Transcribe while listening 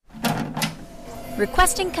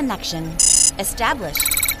Requesting connection. Established.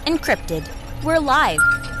 Encrypted. We're live.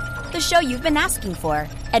 The show you've been asking for.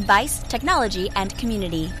 Advice, technology, and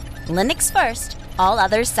community. Linux first, all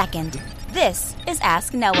others second. This is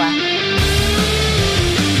Ask Noah.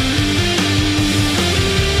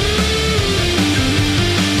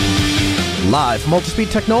 Live from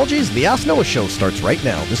Multispeed Technologies, the Ask Noah Show starts right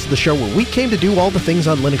now. This is the show where we came to do all the things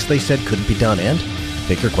on Linux they said couldn't be done and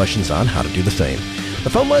take your questions on how to do the same. The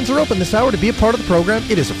phone lines are open this hour. To be a part of the program,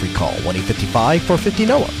 it is a free call,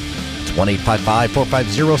 1-855-450-NOAH. It's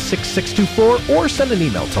 1-855-450-6624, or send an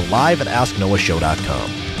email to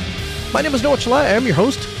live@asknoahshow.com. My name is Noah Chalai. I am your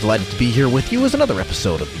host. Delighted to be here with you as another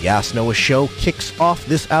episode of the Ask Noah Show kicks off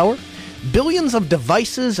this hour. Billions of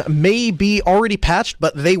devices may be already patched,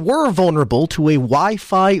 but they were vulnerable to a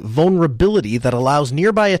Wi-Fi vulnerability that allows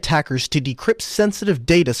nearby attackers to decrypt sensitive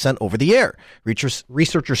data sent over the air,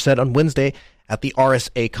 researchers said on Wednesday at the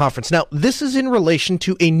RSA conference. Now, this is in relation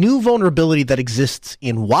to a new vulnerability that exists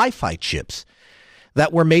in Wi-Fi chips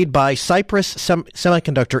that were made by Cypress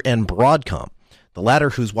Semiconductor and Broadcom, the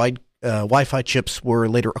latter whose Wi-Fi chips were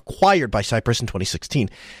later acquired by Cypress in 2016.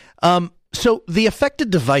 So the affected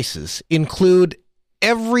devices include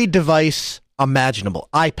every device imaginable: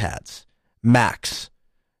 iPads, Macs,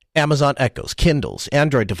 Amazon Echoes, Kindles,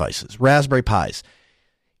 Android devices, Raspberry Pis.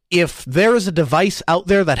 If there is a device out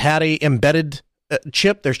there that had a embedded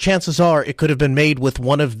chip, there's chances are it could have been made with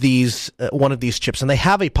one of these chips, and they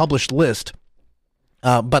have a published list.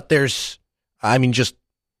 But there's, just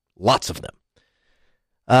lots of them.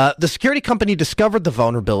 The security company discovered the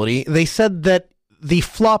vulnerability. They said that the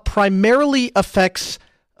flaw primarily affects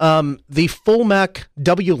the full Mac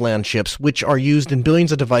WLAN chips, which are used in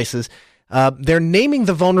billions of devices. They're naming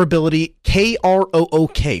the vulnerability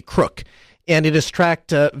KROOK, Crook, and it is tracked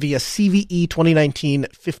via CVE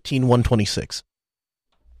 2019-15-126.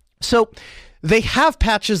 So they have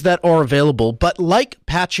patches that are available, but like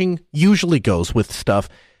patching usually goes with stuff,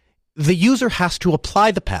 the user has to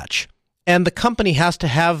apply the patch. And the company has to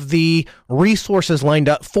have the resources lined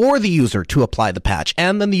up for the user to apply the patch.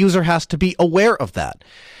 And then the user has to be aware of that.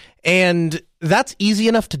 And that's easy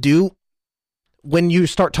enough to do when you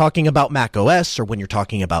start talking about Mac OS, or when you're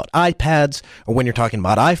talking about iPads, or when you're talking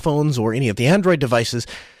about iPhones or any of the Android devices.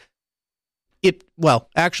 It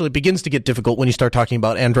begins to get difficult when you start talking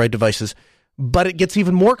about Android devices. But it gets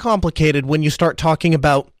even more complicated when you start talking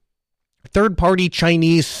about third-party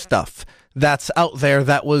Chinese stuff that's out there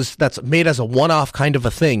that's made as a one-off kind of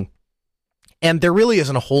a thing. And there really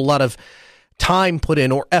isn't a whole lot of time put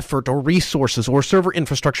in, or effort, or resources, or server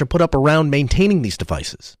infrastructure put up around maintaining these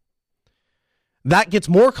devices. That gets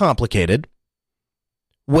more complicated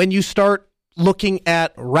when you start looking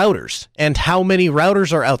at routers and how many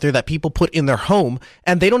routers are out there that people put in their home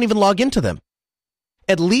and they don't even log into them.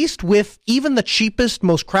 At least with even the cheapest,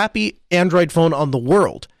 most crappy Android phone on the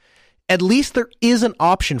world, at least there is an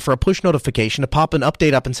option for a push notification to pop an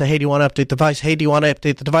update up and say, hey, do you want to update the device? Hey, do you want to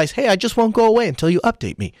update the device? Hey, I just won't go away until you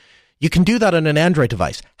update me. You can do that on an Android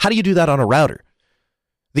device. How do you do that on a router?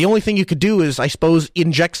 The only thing you could do is, I suppose,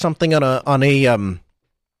 inject something on a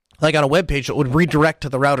web page that would redirect to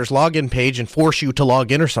the router's login page and force you to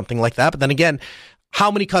log in or something like that. But then again, how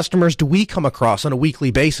many customers do we come across on a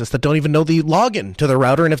weekly basis that don't even know the login to the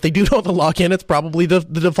router? And if they do know the login, it's probably the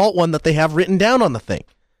default one that they have written down on the thing.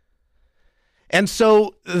 And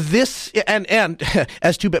so this, and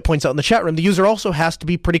as 2Bit points out in the chat room, the user also has to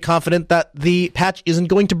be pretty confident that the patch isn't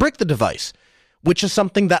going to brick the device, which is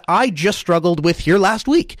something that I just struggled with here last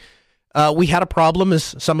week. We had a problem,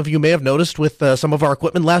 as some of you may have noticed, with some of our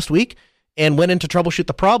equipment last week, and went in to troubleshoot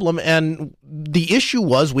the problem, and the issue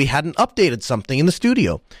was we hadn't updated something in the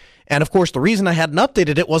studio. And of course, the reason I hadn't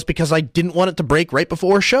updated it was because I didn't want it to break right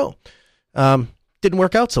before a show. Didn't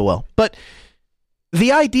work out so well. But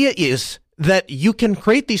the idea is that you can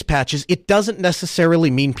create these patches. It doesn't necessarily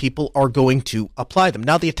mean people are going to apply them.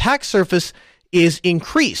 Now, the attack surface is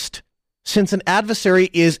increased since an adversary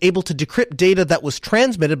is able to decrypt data that was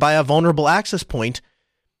transmitted by a vulnerable access point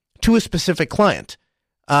to a specific client.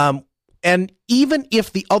 And even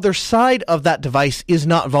if the other side of that device is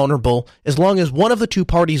not vulnerable, as long as one of the two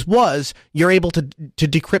parties was, you're able to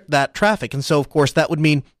decrypt that traffic. And so, of course, that would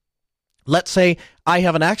mean, let's say I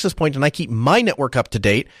have an access point and I keep my network up to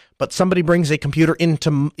date, but somebody brings a computer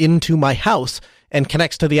into my house and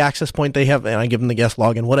connects to the access point they have, and I give them the guest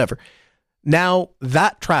login, whatever. Now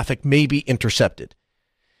that traffic may be intercepted.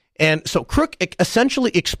 And so Crook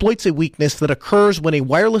essentially exploits a weakness that occurs when a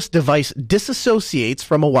wireless device disassociates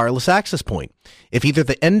from a wireless access point. If either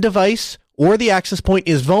the end device or the access point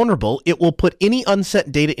is vulnerable, it will put any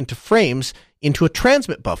unset data into frames into a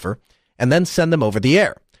transmit buffer and then send them over the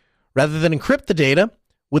air. Rather than encrypt the data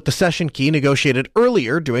with the session key negotiated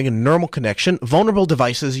earlier during a normal connection, vulnerable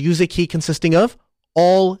devices use a key consisting of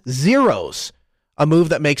all zeros, a move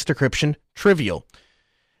that makes decryption trivial.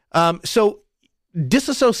 So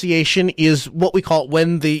disassociation is what we call it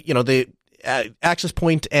when the access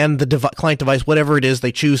point and the client device, whatever it is,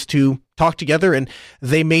 they choose to talk together, and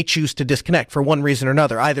they may choose to disconnect for one reason or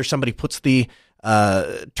another. Either somebody turns the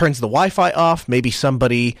Wi-Fi off, maybe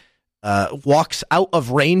somebody walks out of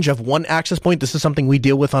range of one access point. This is something we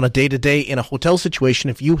deal with on a day-to-day in a hotel situation.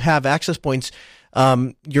 If you have access points,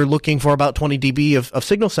 you're looking for about 20 dB of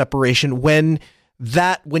signal separation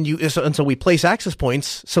so we place access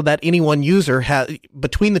points so that any one user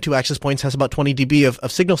between the two access points has about 20 dB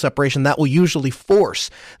of signal separation. That will usually force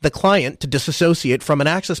the client to disassociate from an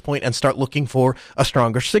access point and start looking for a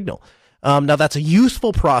stronger signal. Now, that's a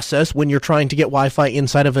useful process when you're trying to get Wi-Fi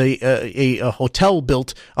inside of a hotel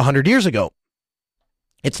built 100 years ago.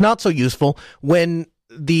 It's not so useful when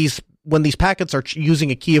these packets are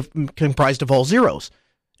using a key comprised of all zeros,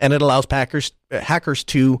 and it allows hackers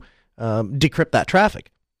to decrypt that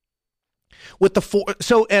traffic.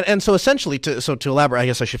 So essentially, to elaborate, I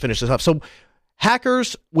guess I should finish this up. So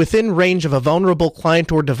hackers within range of a vulnerable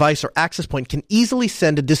client or device or access point can easily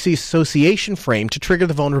send a disassociation frame to trigger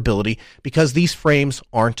the vulnerability because these frames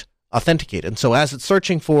aren't authenticated. And so as it's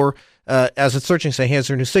searching, say, here's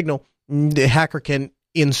your new signal, the hacker can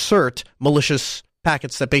insert malicious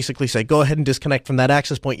packets that basically say, go ahead and disconnect from that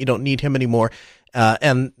access point. You don't need him anymore.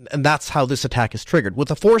 And that's how this attack is triggered. With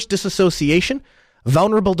a forced disassociation,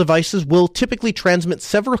 vulnerable devices will typically transmit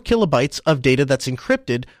several kilobytes of data that's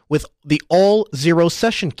encrypted with the all zero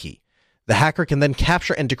session key. The hacker can then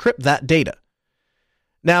capture and decrypt that data.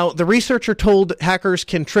 Now, the researcher told hackers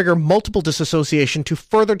can trigger multiple disassociation to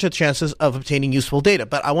further the chances of obtaining useful data.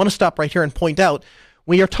 But I want to stop right here and point out,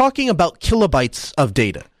 we are talking about kilobytes of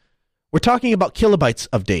data. We're talking about kilobytes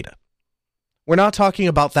of data. We're not talking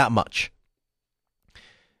about that much.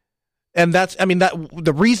 And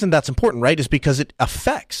the reason that's important, right, is because it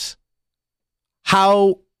affects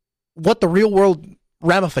what the real world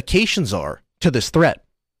ramifications are to this threat.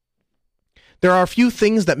 There are a few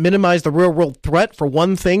things that minimize the real world threat. For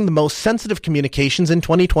one thing, the most sensitive communications in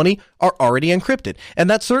 2020 are already encrypted. And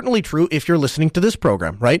that's certainly true if you're listening to this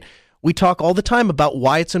program, right? We talk all the time about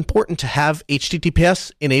why it's important to have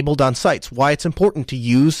HTTPS enabled on sites, why it's important to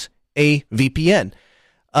use a VPN.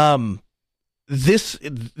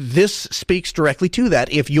 This speaks directly to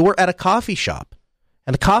that. If you're at a coffee shop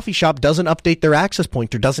and the coffee shop doesn't update their access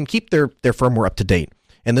point or doesn't keep their firmware up to date,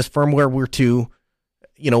 and this firmware were to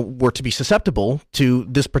be susceptible to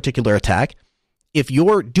this particular attack, if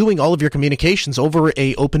you're doing all of your communications over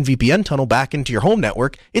a open VPN tunnel back into your home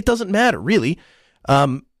network, it doesn't matter really.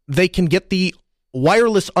 They can get the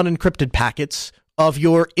wireless unencrypted packets of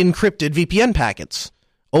your encrypted VPN packets.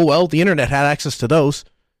 Oh well, the internet had access to those.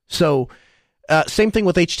 So same thing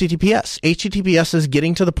with HTTPS. HTTPS is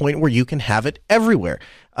getting to the point where you can have it everywhere.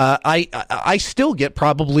 I still get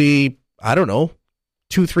probably,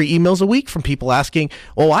 2-3 emails a week from people asking,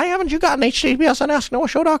 well, why haven't you gotten HTTPS on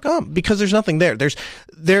AskNoahShow.com? Because there's nothing there. It's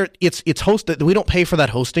hosted. We don't pay for that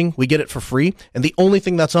hosting. We get it for free. And the only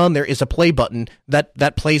thing that's on there is a play button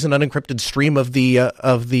that plays an unencrypted stream of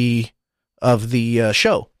the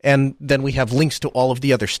show. And then we have links to all of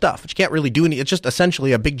the other stuff, which you can't really do any. It's just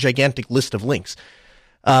essentially a big, gigantic list of links.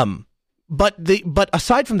 But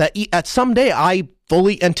aside from that, at someday, I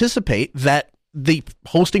fully anticipate that the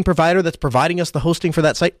hosting provider that's providing us the hosting for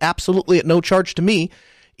that site, absolutely at no charge to me,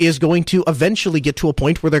 is going to eventually get to a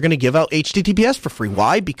point where they're going to give out HTTPS for free.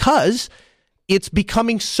 Why? Because it's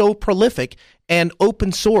becoming so prolific, and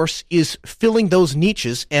open source is filling those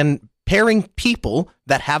niches and pairing people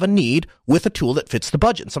that have a need with a tool that fits the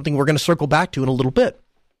budget, and something we're going to circle back to in a little bit.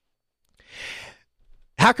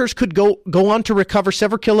 Hackers could go on to recover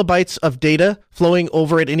several kilobytes of data flowing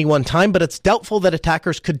over at any one time, but it's doubtful that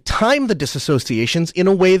attackers could time the disassociations in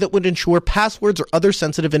a way that would ensure passwords or other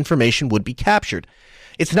sensitive information would be captured.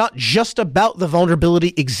 It's not just about the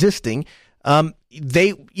vulnerability existing. What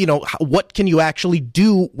can you actually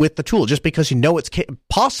do with the tool? Just because it's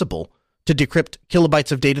possible to decrypt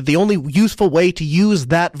kilobytes of data, the only useful way to use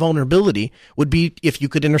that vulnerability would be if you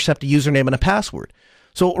could intercept a username and a password.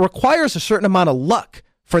 So it requires a certain amount of luck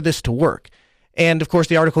for this to work. And of course,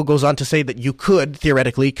 the article goes on to say that you could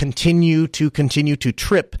theoretically continue to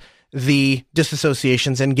trip the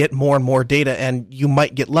disassociations and get more and more data, and you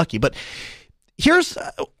might get lucky. But here's,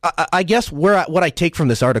 I guess, what I take from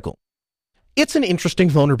this article. It's an interesting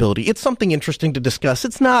vulnerability. It's something interesting to discuss.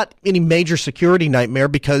 It's not any major security nightmare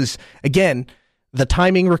because, again, the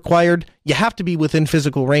timing required, you have to be within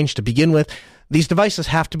physical range to begin with. These devices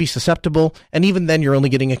have to be susceptible, and even then you're only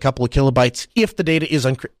getting a couple of kilobytes if the data is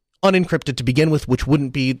unencrypted to begin with, which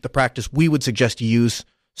wouldn't be the practice we would suggest you use.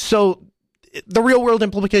 So the real world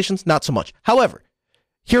implications, not so much. However,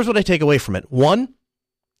 here's what I take away from it. One,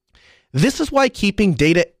 this is why keeping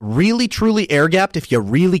data really, truly air-gapped, if you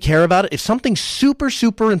really care about it, if something's super,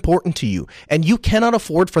 super important to you and you cannot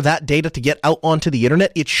afford for that data to get out onto the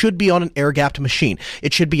internet, it should be on an air-gapped machine.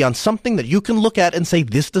 It should be on something that you can look at and say,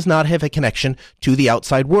 this does not have a connection to the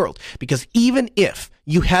outside world. Because even if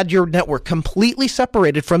you had your network completely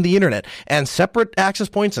separated from the internet and separate access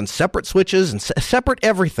points and separate switches and separate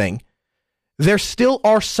everything, there still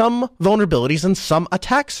are some vulnerabilities and some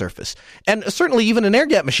attack surface. And certainly even an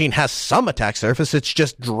air-gapped machine has some attack surface. It's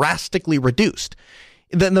just drastically reduced.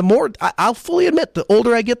 Then the more, I'll fully admit, the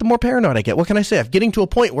older I get, the more paranoid I get. What can I say? I'm getting to a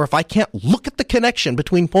point where if I can't look at the connection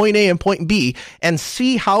between point A and point B and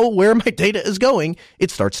see where my data is going,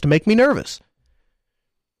 it starts to make me nervous.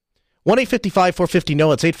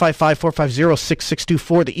 1-855-450-NOAH. It's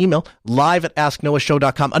 855-450-6624. The email,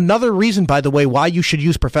 live@asknoahshow.com. Another reason, by the way, why you should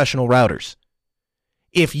use professional routers.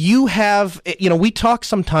 If you have, we talk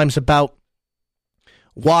sometimes about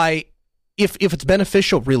why, if it's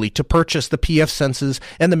beneficial really to purchase the pfSenses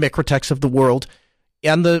and the Microtechs of the world,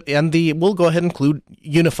 and we'll go ahead and include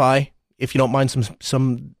Unify, if you don't mind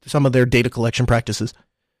some of their data collection practices.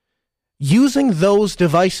 Using those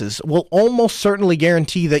devices will almost certainly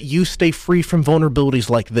guarantee that you stay free from vulnerabilities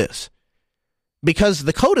like this. Because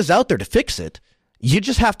the code is out there to fix it. You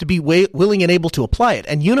just have to be willing and able to apply it.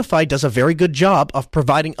 And Unify does a very good job of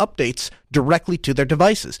providing updates directly to their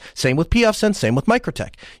devices. Same with pfSense, same with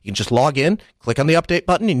Microtech. You can just log in, click on the update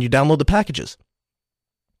button, and you download the packages.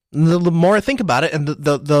 The more I think about it, and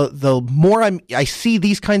the more I see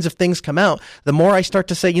these kinds of things come out, the more I start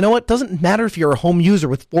to say, you know what? It doesn't matter if you're a home user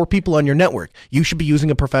with 4 people on your network. You should be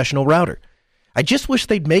using a professional router. I just wish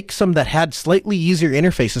they'd make some that had slightly easier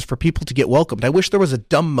interfaces for people to get welcomed. I wish there was a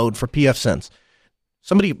dumb mode for pfSense.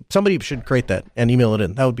 Somebody should create that and email it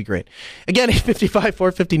in. That would be great. Again,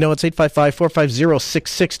 855-450-NOAH. It's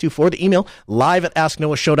 855-450-6624. The email,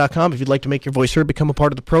 live@asknoahshow.com. If you'd like to make your voice heard, become a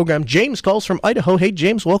part of the program. James calls from Idaho. Hey,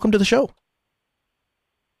 James, welcome to the show.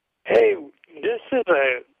 Hey, this is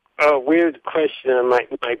a weird question that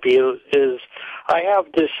might be, is I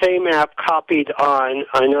have the same app copied on,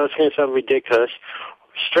 I know it's going to sound ridiculous,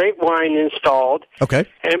 Straight Wine installed, okay,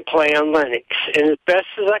 and Play on Linux. And as best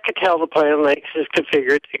as I could tell, the Play on Linux is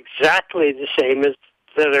configured exactly the same as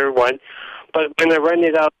the other one. But when I run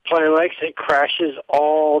it out of Play on Linux, it crashes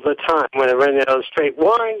all the time. When I run it out of Straight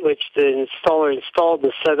Wine, which the installer installed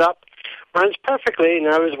and set up, runs perfectly. And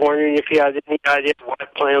I was wondering if you had any idea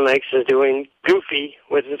what Play on Linux is doing goofy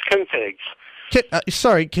with its configs.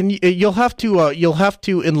 Sorry, you'll have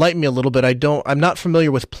to enlighten me a little bit. I'm not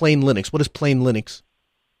familiar with plain Linux. What is plain Linux?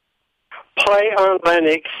 Play on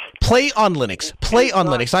Linux. Play on Linux. Play on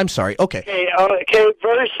Linux. I'm sorry. Okay. Okay.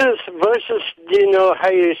 Versus, you know how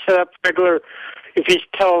you set up regular. If you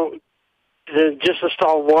just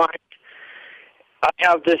install Wine, I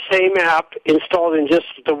have the same app installed in just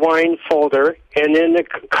the Wine folder, and then the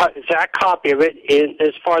exact copy of it,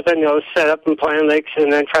 as far as I know, set up in Play on Linux, and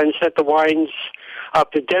then trying to set the Wines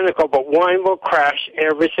up identical. But Wine will crash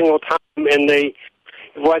every single time, and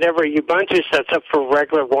whatever Ubuntu sets up for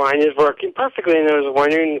regular Wine is working perfectly, and I was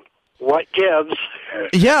wondering what gives.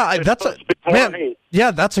 Yeah, that's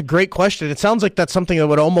a great question. It sounds like that's something that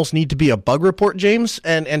would almost need to be a bug report, James,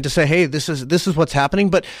 and to say, hey, this is what's happening.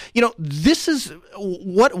 But this is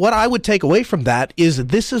what I would take away from that is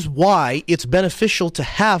this is why it's beneficial to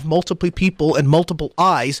have multiple people and multiple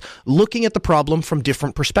eyes looking at the problem from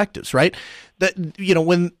different perspectives, right? That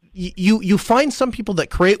when you find some people that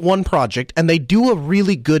create one project and they do a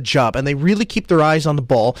really good job and they really keep their eyes on the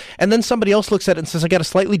ball, and then somebody else looks at it and says, I got a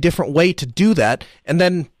slightly different way to do that, and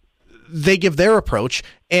then they give their approach,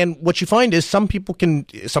 and what you find is some people can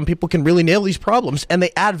really nail these problems, and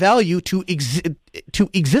they add value to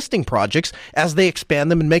existing projects as they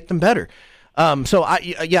expand them and make them better. So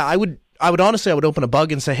I would honestly, I would open a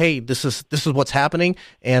bug and say, hey, this is what's happening,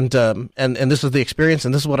 and this is the experience,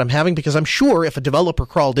 and this is what I'm having, because I'm sure if a developer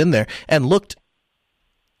crawled in there and looked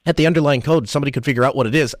at the underlying code, somebody could figure out what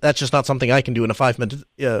it is. That's just not something I can do in a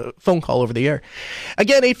 5-minute phone call over the air.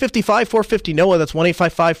 Again, 855-450-NOAH. That's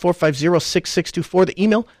 1-855-450-6624. The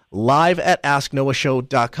email,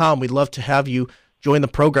 live@asknoahshow.com. We'd love to have you join the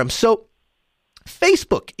program. So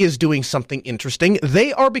Facebook is doing something interesting.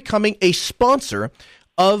 They are becoming a sponsor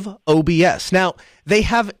of OBS. Now, they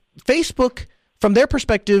have Facebook from their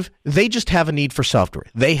perspective, they just have a need for software.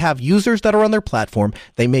 They have users that are on their platform.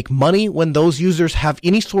 They make money when those users have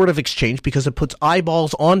any sort of exchange because it puts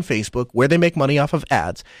eyeballs on Facebook where they make money off of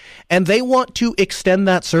ads. And they want to extend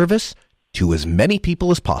that service to as many people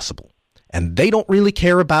as possible. And they don't really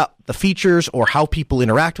care about the features or how people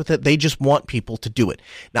interact with it. They just want people to do it.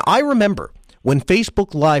 Now, I remember when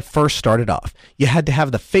Facebook Live first started off, you had to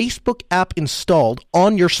have the Facebook app installed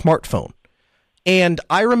on your smartphone. And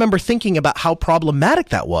I remember thinking about how problematic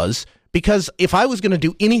that was, because if I was going to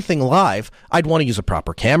do anything live, I'd want to use a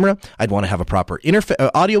proper camera. I'd want to have a proper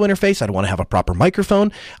audio interface. I'd want to have a proper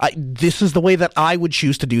microphone. This is the way that I would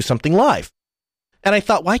choose to do something live. And I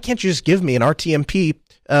thought, why can't you just give me an RTMP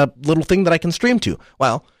little thing that I can stream to?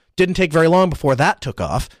 Well, didn't take very long before that took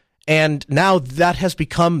off. And now that has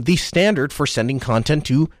become the standard for sending content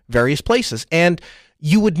to various places. And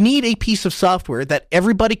you would need a piece of software that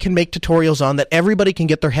everybody can make tutorials on, that everybody can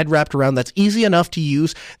get their head wrapped around, that's easy enough to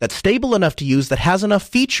use, that's stable enough to use, that has enough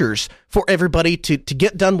features for everybody to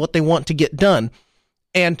get done what they want to get done.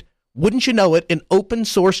 And wouldn't you know it, an open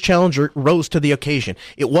source challenger rose to the occasion.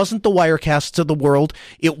 It wasn't the Wirecasts of the world.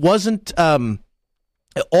 It wasn't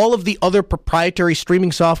all of the other proprietary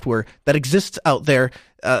streaming software that exists out there,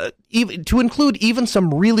 even to include even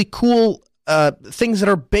some really cool things that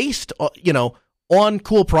are based on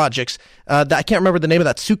cool projects. That I can't remember the name of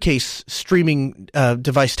that Suitcase streaming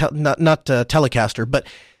device, not Telecaster, but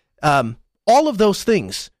all of those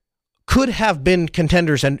things could have been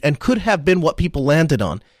contenders and could have been what people landed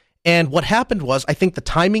on. And what happened was, I think the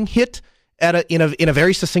timing hit in a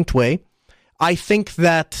very succinct way. I think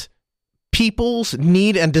that people's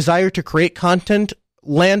need and desire to create content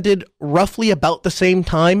landed roughly about the same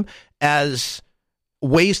time as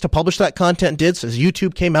ways to publish that content did. So as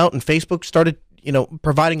YouTube came out and Facebook started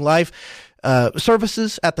providing live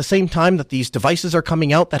services at the same time that these devices are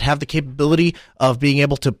coming out that have the capability of being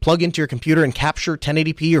able to plug into your computer and capture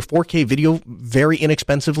 1080p or 4K video very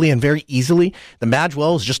inexpensively and very easily. The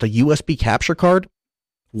Magwell is just a USB capture card,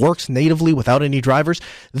 works natively without any drivers.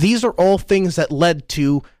 These are all things that led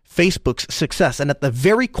to Facebook's success. And at the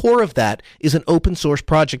very core of that is an open source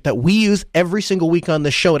project that we use every single week on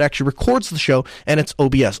this show. It actually records the show, and it's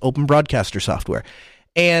OBS, Open Broadcaster Software.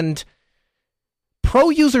 And pro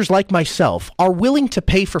users like myself are willing to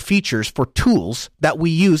pay for features for tools that we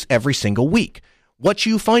use every single week. What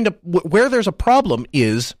you find where there's a problem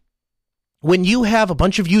is when you have a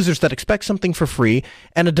bunch of users that expect something for free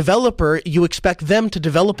and a developer, you expect them to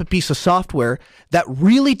develop a piece of software that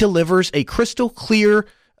really delivers a crystal clear,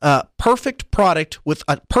 perfect product with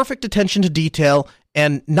a perfect attention to detail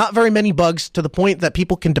and not very many bugs to the point that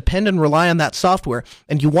people can depend and rely on that software.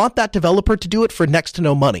 And you want that developer to do it for next to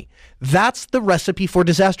no money. That's the recipe for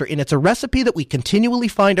disaster. And it's a recipe that we continually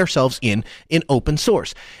find ourselves in open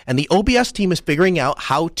source. And the OBS team is figuring out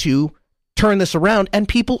how to turn this around, and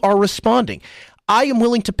people are responding. I am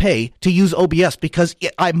willing to pay to use OBS because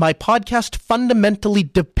my podcast fundamentally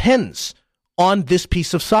depends on this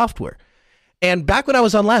piece of software. And back when I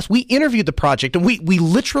was on last, we interviewed the project and we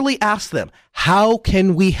literally asked them, how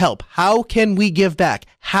can we help? How can we give back?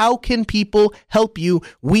 How can people help you?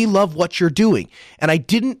 We love what you're doing. And I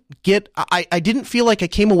didn't feel like I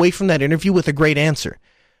came away from that interview with a great answer.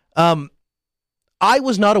 I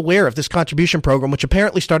was not aware of this contribution program, which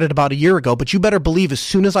apparently started about a year ago, but you better believe as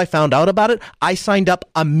soon as I found out about it, I signed up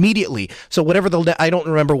immediately. So I don't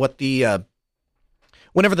remember what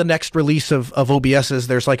whenever the next release of OBS is,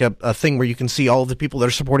 there's like a thing where you can see all of the people that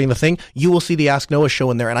are supporting the thing. You will see the Ask Noah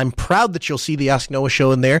show in there, and I'm proud that you'll see the Ask Noah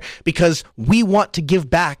show in there because we want to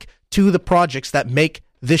give back to the projects that make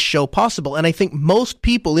this show possible. And I think most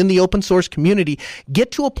people in the open source community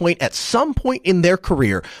get to a point at some point in their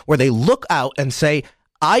career where they look out and say,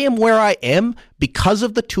 I am where I am because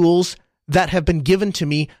of the tools that have been given to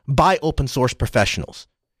me by open source professionals.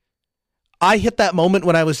 I hit that moment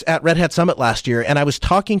when I was at Red Hat Summit last year, and I was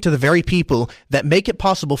talking to the very people that make it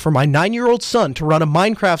possible for my 9-year-old son to run a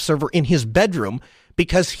Minecraft server in his bedroom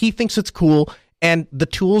because he thinks it's cool, and the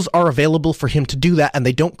tools are available for him to do that, and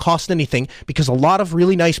they don't cost anything because a lot of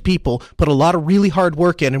really nice people put a lot of really hard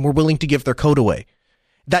work in and were willing to give their code away.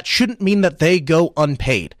 That shouldn't mean that they go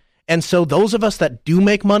unpaid. And so those of us that do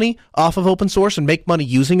make money off of open source and make money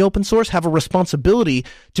using open source have a responsibility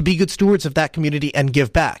to be good stewards of that community and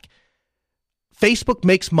give back. Facebook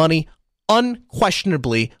makes money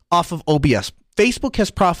unquestionably off of OBS. Facebook has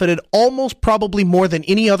profited almost probably more than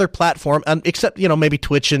any other platform, except, maybe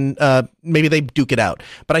Twitch and maybe they duke it out.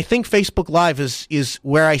 But I think Facebook Live is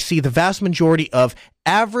where I see the vast majority of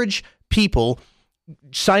average people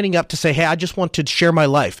signing up to say, hey, I just want to share my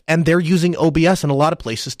life. And they're using OBS in a lot of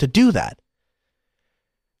places to do that.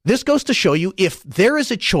 This goes to show you if there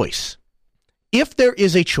is a choice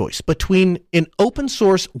between an open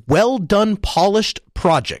source, well done, polished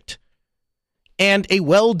project and a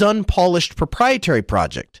well done, polished proprietary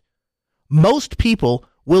project, most people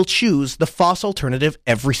will choose the FOSS alternative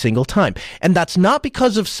every single time. And that's not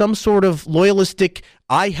because of some sort of loyalistic,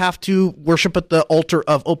 I have to worship at the altar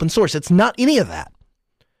of open source. It's not any of that.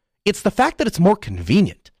 It's the fact that it's more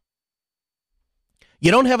convenient.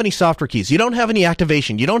 You don't have any software keys. You don't have any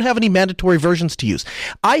activation. You don't have any mandatory versions to use.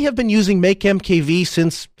 I have been using MakeMKV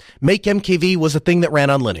since MakeMKV was a thing that ran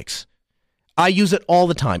on Linux. I use it all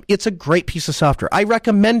the time. It's a great piece of software. I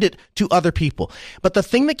recommend it to other people. But the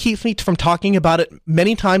thing that keeps me from talking about it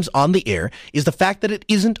many times on the air is the fact that it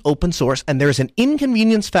isn't open source, and there's an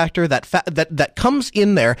inconvenience factor that comes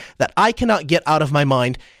in there that I cannot get out of my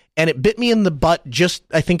mind, and it bit me in the butt just,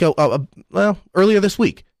 I think, earlier this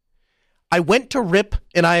week. I went to rip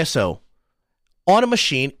an ISO on a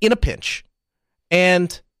machine in a pinch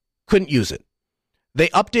and couldn't use it. They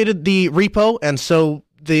updated the repo, and so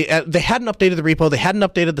they hadn't updated the repo, they hadn't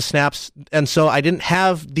updated the snaps, and so I didn't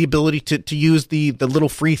have the ability to use the little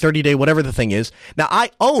free 30-day whatever the thing is. Now,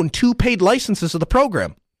 I own 2 paid licenses of the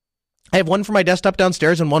program. I have one for my desktop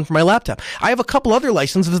downstairs and one for my laptop. I have a couple other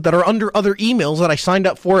licenses that are under other emails that I signed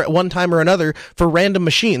up for at one time or another for random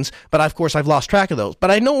machines, but of course I've lost track of those.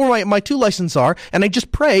 But I know where my 2 licenses are, and I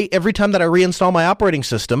just pray every time that I reinstall my operating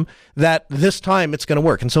system that this time it's going to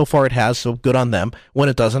work. And so far it has, so good on them. When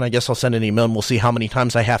it doesn't, I guess I'll send an email and we'll see how many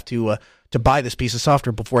times I have to buy this piece of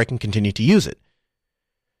software before I can continue to use it.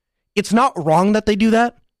 It's not wrong that they do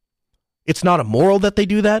that. It's not immoral that they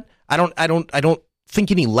do that. I don't think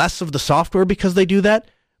any less of the software because they do that,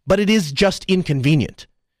 but it is just inconvenient.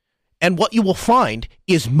 And what you will find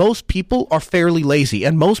is most people are fairly lazy,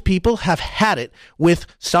 and most people have had it with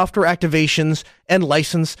software activations and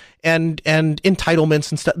license and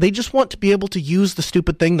entitlements and stuff. They just want to be able to use the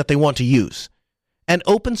stupid thing that they want to use. And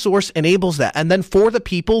open source enables that. And then for the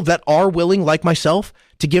people that are willing, like myself,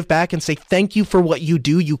 to give back and say, thank you for what you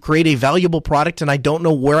do, you create a valuable product and I don't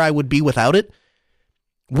know where I would be without it,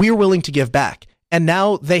 we're willing to give back. And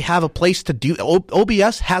now they have a place to do,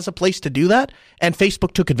 OBS has a place to do that, and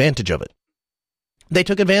Facebook took advantage of it. They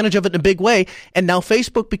took advantage of it in a big way, and now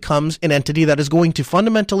Facebook becomes an entity that is going to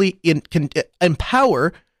fundamentally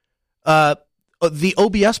empower the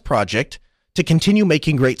OBS project to continue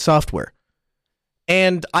making great software.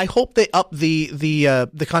 And I hope they up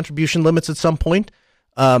the contribution limits at some point.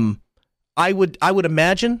 I would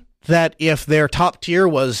imagine that if their top tier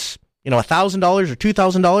was $1,000 or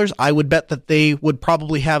 $2,000, I would bet that they would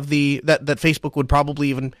probably have that Facebook would probably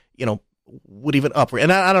even, would even up.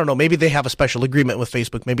 And I don't know, maybe they have a special agreement with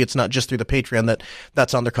Facebook. Maybe it's not just through the Patreon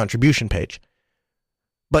that's on their contribution page.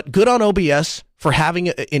 But good on OBS for having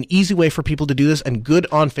an easy way for people to do this, and good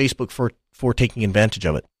on Facebook for taking advantage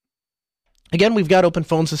of it. Again, we've got open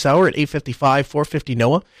phones this hour at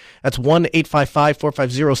 855-450-NOAH. That's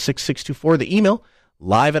 1-855-450-6624. The email,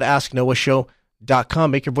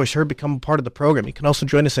 live@asknoahshow.com. Make your voice heard, become a part of the program. You can also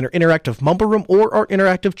join us in our interactive mumble room or our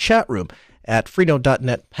interactive chat room at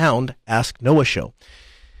freenode.net /Ask Noah Show.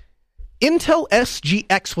 Intel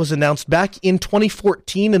SGX was announced back in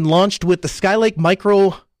 2014 and launched with the Skylake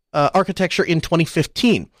Micro architecture in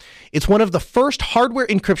 2015. It's one of the first hardware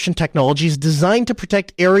encryption technologies designed to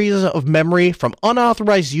protect areas of memory from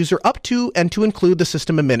unauthorized user up to and to include the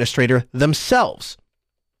system administrator themselves.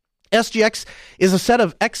 SGX is a set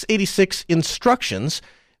of x86 instructions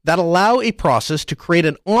that allow a process to create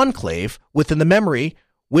an enclave within the memory,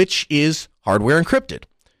 which is hardware encrypted.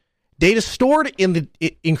 Data stored in the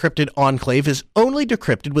encrypted enclave is only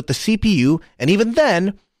decrypted with the CPU, and even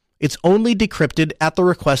then, it's only decrypted at the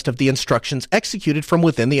request of the instructions executed from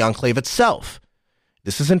within the enclave itself.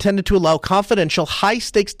 This is intended to allow confidential,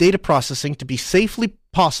 high-stakes data processing to be safely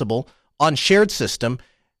possible on shared system,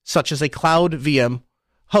 such as a cloud VM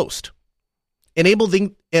host,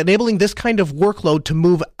 enabling this kind of workload to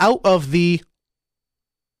move out of the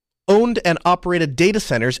owned and operated data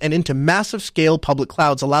centers and into massive scale public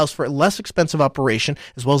clouds allows for a less expensive operation,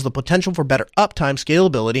 as well as the potential for better uptime,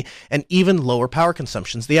 scalability, and even lower power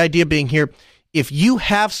consumptions. The idea being here, if you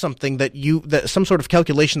have something that some sort of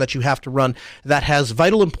calculation that you have to run that has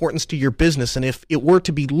vital importance to your business, and if it were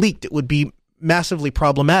to be leaked, it would be massively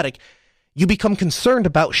problematic, you become concerned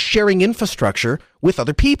about sharing infrastructure with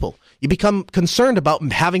other people. You become concerned about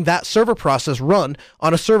having that server process run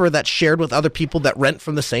on a server that's shared with other people that rent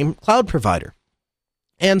from the same cloud provider.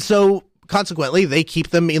 And so, consequently, they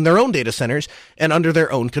keep them in their own data centers and under their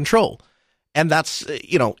own control. And that's,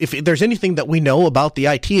 if there's anything that we know about the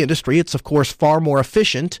IT industry, it's, of course, far more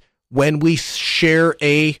efficient when we share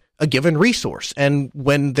a a given resource, and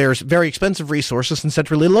when there's very expensive resources and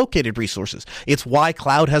centrally located resources. It's why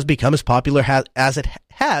cloud has become as popular as it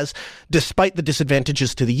has, despite the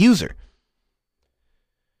disadvantages to the user.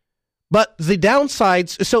 But the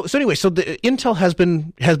downsides, so the Intel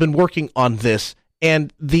has been working on this,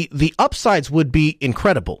 and the upsides would be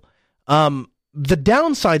incredible. The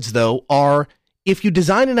downsides, though, are if you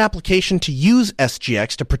design an application to use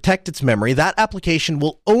SGX to protect its memory, that application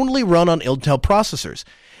will only run on Intel processors.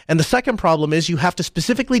 And the second problem is you have to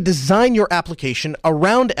specifically design your application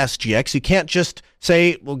around SGX. You can't just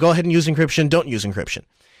say, well, go ahead and use encryption, don't use encryption.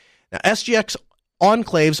 Now, SGX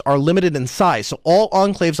enclaves are limited in size, so all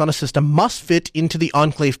enclaves on a system must fit into the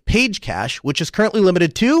enclave page cache, which is currently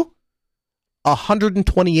limited to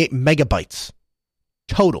 128 megabytes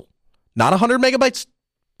total. Not 100 megabytes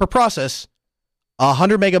per process,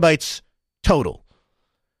 100 megabytes total.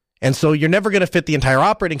 And so you're never going to fit the entire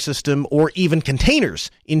operating system or even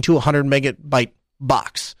containers into a 100 megabyte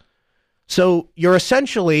box. So you're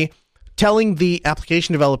essentially telling the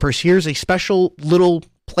application developers, here's a special little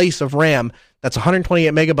place of RAM that's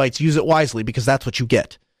 128 megabytes, use it wisely because that's what you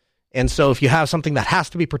get. And so if you have something that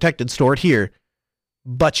has to be protected, store it here,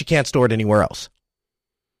 but you can't store it anywhere else.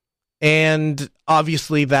 And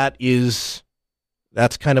obviously that's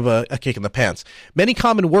kind of a kick in the pants. Many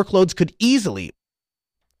common workloads could easily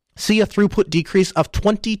see a throughput decrease of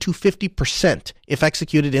 20 to 50% if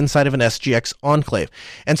executed inside of an SGX enclave.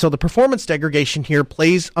 And so the performance degradation here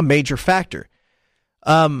plays a major factor.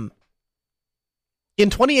 In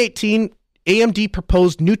 2018, AMD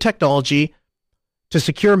proposed new technology to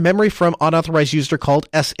secure memory from unauthorized user called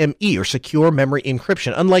SME, or Secure Memory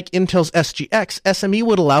Encryption. Unlike Intel's SGX, SME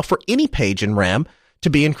would allow for any page in RAM to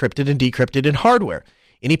be encrypted and decrypted in hardware.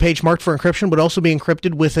 Any page marked for encryption would also be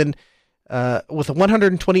encrypted with a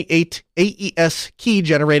 128 AES key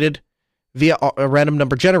generated via a random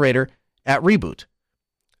number generator at reboot.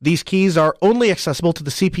 These keys are only accessible to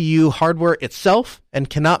the CPU hardware itself and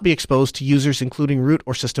cannot be exposed to users, including root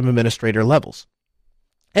or system administrator levels.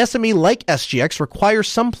 SME, like SGX, requires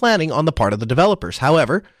some planning on the part of the developers.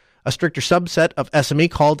 However, a stricter subset of SME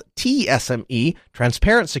called TSME,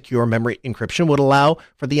 Transparent Secure Memory Encryption, would allow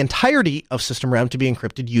for the entirety of system RAM to be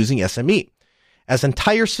encrypted using SME. As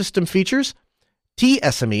entire system features,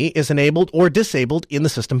 TSME is enabled or disabled in the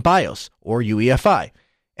system BIOS, or UEFI,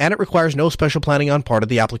 and it requires no special planning on part of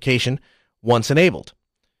the application once enabled.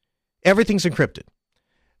 Everything's encrypted.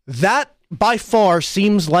 That, by far,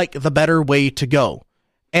 seems like the better way to go.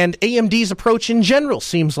 And AMD's approach in general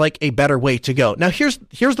seems like a better way to go. Now, here's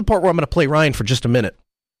the part where I'm going to play Ryan for just a minute.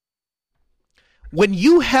 When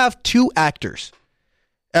you have two actors,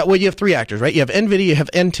 you have three actors, right? You have NVIDIA, you have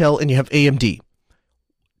Intel, and you have AMD.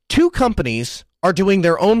 Two companies are doing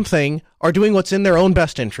their own thing, are doing what's in their own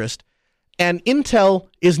best interest, and Intel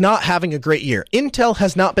is not having a great year. Intel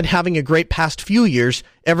has not been having a great past few years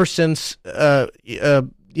ever since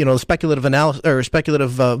speculative analysis or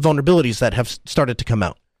speculative vulnerabilities that have started to come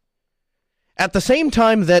out. At the same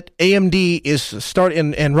time that AMD is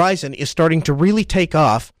and Ryzen is starting to really take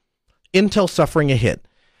off, Intel's suffering a hit.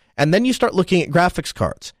 And then you start looking at graphics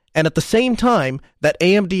cards. And at the same time that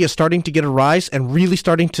AMD is starting to get a rise and really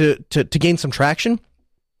starting to gain some traction,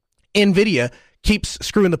 NVIDIA keeps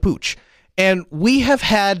screwing the pooch. And we have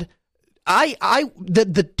had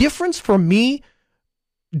the difference for me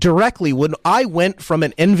directly when I went from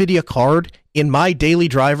an NVIDIA card in my daily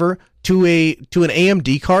driver to an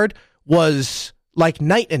AMD card was like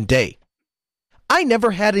night and day. I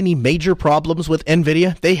never had any major problems with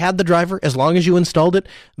NVIDIA. They had the driver. As long as you installed it,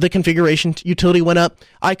 the configuration utility went up.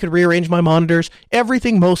 I could rearrange my monitors.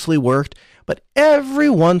 Everything mostly worked. But every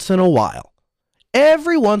once in a while,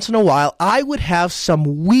 I would have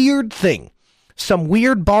some weird thing, some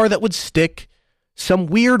weird bar that would stick, some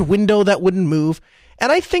weird window that wouldn't move.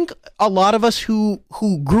 And I think a lot of us who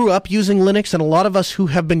grew up using Linux and a lot of us who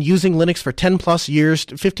have been using Linux for 10 plus years,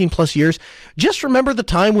 15 plus years, just remember the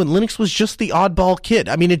time when Linux was just the oddball kid.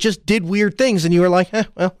 I mean, it just did weird things and you were like,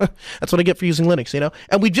 well, that's what I get for using Linux, you know?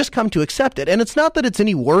 And we've just come to accept it. And it's not that it's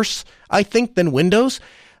any worse, I think, than Windows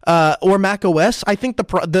or Mac OS. I think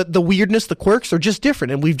the weirdness, the quirks are just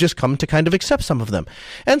different, and we've just come to kind of accept some of them.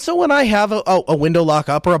 And so when I have a window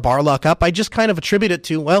lockup or a bar lockup, I just kind of attribute it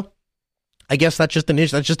to, well, I guess that's just an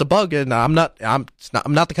issue. That's just a bug, and I'm not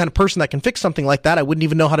the kind of person that can fix something like that. I wouldn't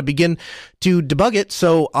even know how to begin to debug it,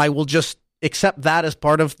 so I will just accept that as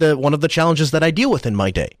part of one of the challenges that I deal with in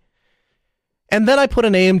my day. And then I put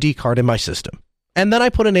an AMD card in my system, and then I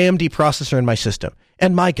put an AMD processor in my system,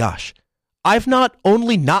 and my gosh, I've not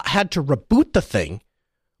only not had to reboot the thing,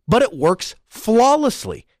 but it works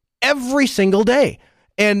flawlessly every single day.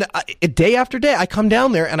 And day after day, I come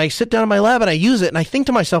down there and I sit down in my lab and I use it and I think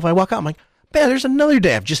to myself, I walk out, I'm like, man, there's another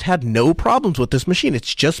day. I've just had no problems with this machine.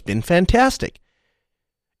 It's just been fantastic.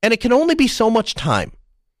 And it can only be so much time.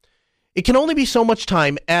 It can only be so much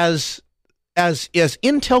time as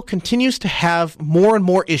Intel continues to have more and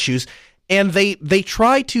more issues, and they're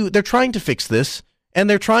trying to fix this, and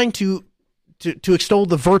they're trying to extol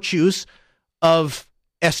the virtues of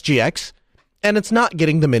SGX, and it's not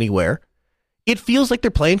getting them anywhere. It feels like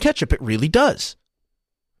they're playing catch-up. It really does.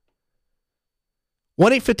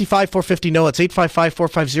 1-855-450-NOAH. It's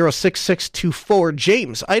 855-450-6624.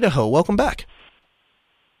 James, Idaho, welcome back.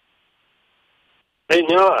 Hey,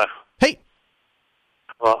 Noah. Hey.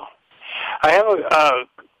 Well, I have a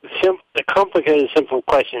complicated, simple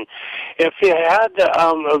question. If you had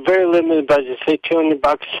a very limited budget, say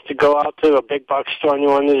 $200 to go out to a big box store and you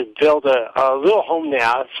wanted to build a little home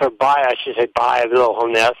NAS, or buy a little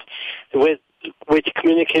home NAS, which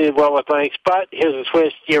communicated well with Linux, but here's a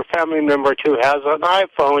twist, your family member too has an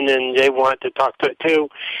iPhone and they want to talk to it too.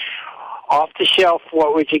 Off the shelf,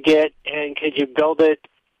 what would you get, and could you build it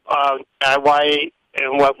DIY,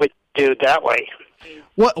 and what would you do that way?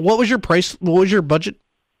 What was your price? What was your budget?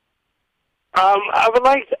 I would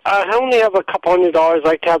I only have a couple $100. I'd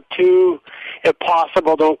like to have two, if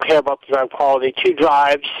possible, don't care about the drive quality, two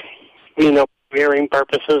drives, for hearing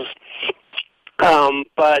purposes.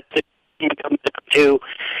 But to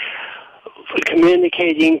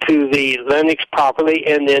communicating to the Linux properly,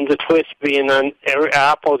 and then the twist being on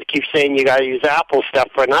Apple to keep saying you got to use Apple stuff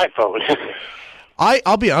for an iPhone.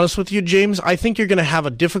 I'll be honest with you, James. I think you're going to have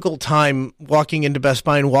a difficult time walking into Best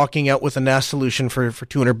Buy and walking out with a NAS solution for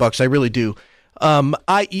 $200. I really do.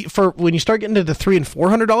 For when you start getting to the $300 and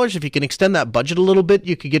 $400, if you can extend that budget a little bit,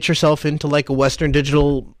 you could get yourself into like a Western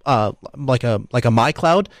Digital, like a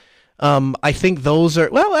MyCloud. I think those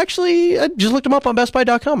are, well, actually, I just looked them up on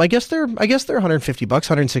BestBuy.com. I guess they're $150,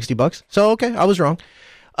 $160. So okay, I was wrong.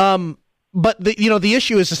 But the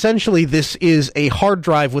issue is essentially this is a hard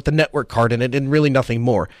drive with a network card in it and really nothing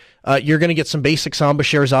more. You're going to get some basic Samba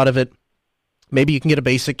shares out of it. Maybe you can get a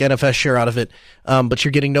basic NFS share out of it, but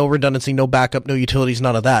you're getting no redundancy, no backup, no utilities,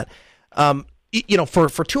 none of that. For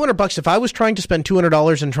 $200, if I was trying to spend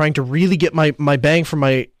 $200 and trying to really get my bang for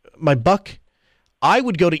my buck, I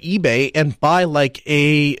would go to eBay and buy like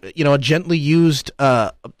a gently used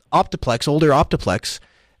Optiplex, older Optiplex,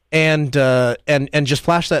 and just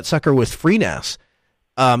flash that sucker with FreeNAS.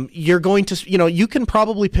 You're going to, you can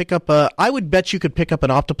probably pick up I would bet you could pick up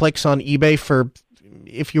an Optiplex on eBay for,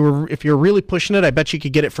 if you're really pushing it, I bet you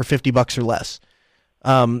could get it for $50 or less.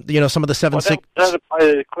 Some of the 7.6. Another part of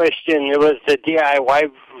the question, it was the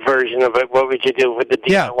DIY version of it. What would you do with the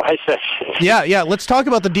DIY session? Yeah. Let's talk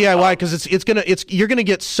about the DIY, because you're gonna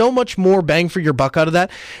get so much more bang for your buck out of that.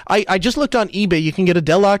 I just looked on eBay. You can get a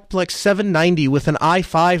Dell Optiplex 790 with an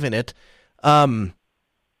i5 in it, and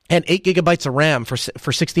 8 gigabytes of RAM for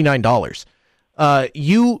 $69.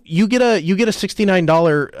 You get a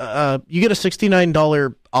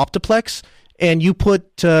 $69 Optiplex, and you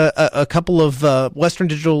put a couple of Western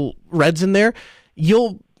Digital Reds in there.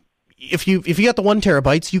 If you got the 1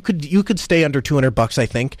 terabytes, you could stay under $200, I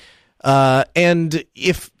think. And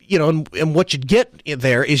if and what you'd get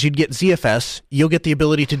there is you'd get ZFS. You'll get the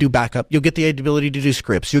ability to do backup. You'll get the ability to do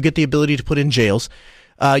scripts. You'll get the ability to put in jails.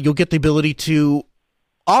 You'll get the ability to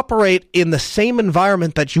operate in the same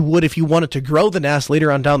environment that you would if you wanted to grow the NAS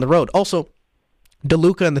later on down the road. Also,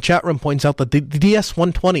 DeLuca in the chat room points out that the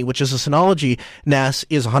DS120, which is a Synology NAS,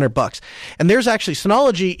 is $100. And there's actually,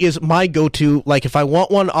 Synology is my go-to, like if I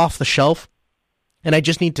want one off the shelf and I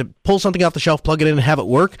just need to pull something off the shelf, plug it in and have it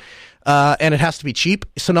work, and it has to be cheap,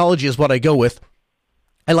 Synology is what I go with.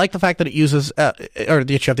 I like the fact that it uses, or that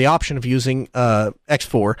you have the option of using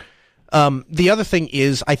X4. The other thing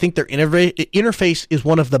is, I think their interface is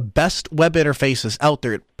one of the best web interfaces out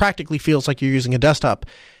there. It practically feels like you're using a desktop.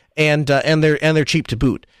 And they're cheap to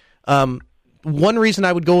boot. One reason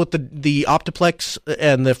I would go with the Optiplex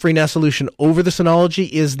and the FreeNAS solution over the Synology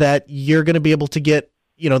is that you're going to be able to get,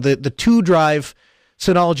 the 2-drive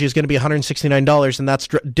Synology is going to be $169, and that's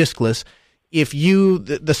diskless. If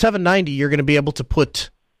the 790, you're going to be able to put,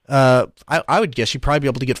 I would guess you'd probably be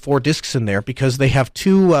able to get 4 disks in there, because they have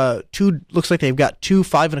two. Looks like they've got 2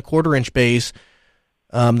 5.25-inch bays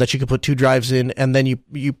that you can put 2 drives in, and then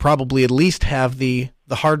you probably at least have the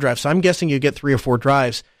hard drive. So I'm guessing you get 3 or 4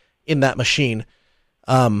 drives in that machine.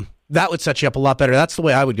 That would set you up a lot better. That's the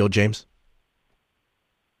way I would go, James.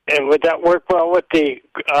 And would that work well with the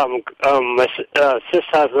my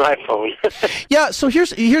sister has an iPhone? Yeah, so here's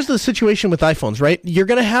the situation with iPhones, right? You're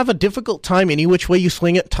going to have a difficult time any which way you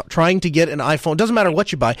swing it, trying to get an iPhone. Doesn't matter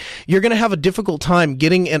what you buy. You're going to have a difficult time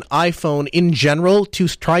getting an iPhone in general to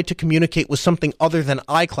try to communicate with something other than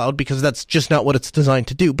iCloud, because that's just not what it's designed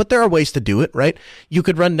to do. But there are ways to do it, right? You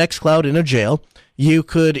could run Nextcloud in a jail. You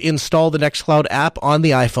could install the Nextcloud app on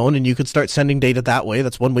the iPhone, and you could start sending data that way.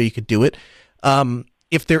 That's one way you could do it.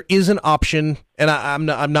 If there is an option, and I'm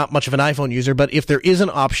not much of an iPhone user, but if there is an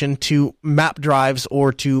option to map drives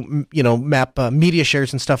or to, map media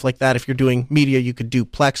shares and stuff like that, if you're doing media, you could do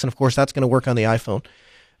Plex, and of course that's going to work on the iPhone.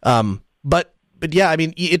 But yeah, I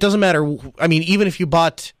mean, it doesn't matter. I mean, even if you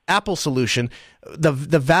bought Apple solution, the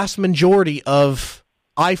vast majority of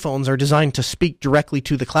iPhones are designed to speak directly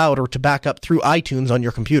to the cloud or to back up through iTunes on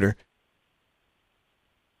your computer.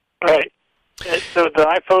 Right. So the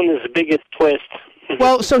iPhone is the biggest twist.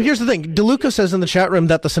 Well, so here's the thing. DeLuca says in the chat room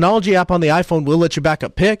that the Synology app on the iPhone will let you back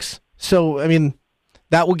up pics. So, I mean,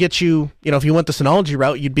 that will get you, if you went the Synology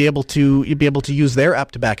route, you'd be able to use their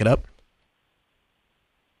app to back it up.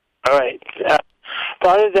 All right. I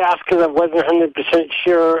wanted to ask because I wasn't 100%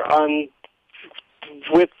 sure on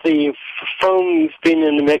with the phones being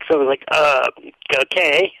in the mix. I was like,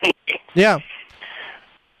 okay. Yeah.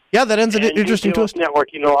 Yeah, that ends an interesting twist.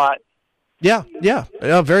 Networking a lot. Yeah,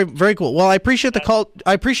 very, very cool. Well, I appreciate the call.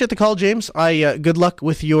 James. Good luck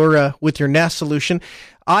with your NAS solution.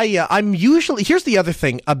 I'm usually, here's the other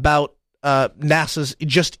thing about NASs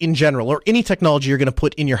just in general, or any technology you're going to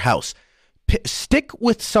put in your house. Stick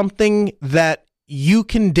with something that you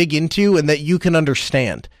can dig into and that you can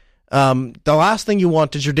understand. The last thing you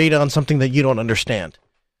want is your data on something that you don't understand.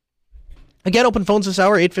 Again, open phones this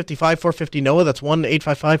hour, 855-450-NOAA. That's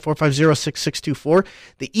 1-855-450-6624.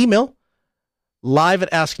 The email,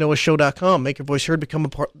 live@asknoahshow.com. Make your voice heard, become a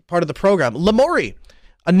part of the program. Lamori,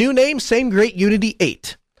 a new name, same great, Unity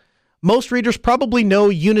 8. Most readers probably know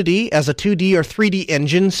Unity as a 2D or 3D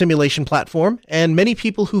engine simulation platform, and many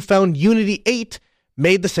people who found Unity 8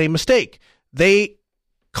 made the same mistake. They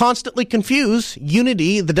constantly confuse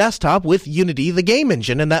Unity, the desktop, with Unity, the game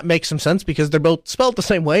engine, and that makes some sense because they're both spelled the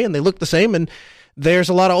same way and they look the same, and there's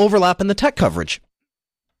a lot of overlap in the tech coverage.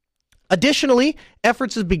 Additionally,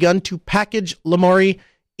 efforts have begun to package Lamori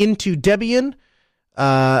into Debian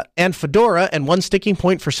and Fedora, and one sticking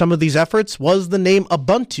point for some of these efforts was the name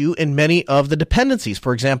Ubuntu in many of the dependencies.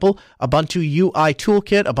 For example, Ubuntu UI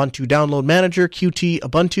Toolkit, Ubuntu Download Manager, Qt,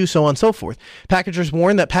 Ubuntu, so on and so forth. Packagers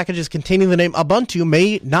warn that packages containing the name Ubuntu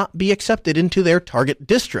may not be accepted into their target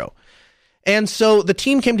distro. And so the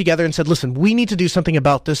team came together and said, listen, we need to do something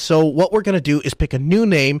about this. So what we're going to do is pick a new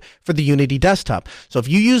name for the Unity desktop. So if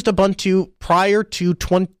you used Ubuntu prior to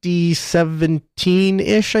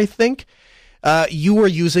 2017-ish, I think, you were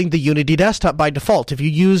using the Unity desktop by default. If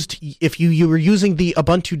you were using the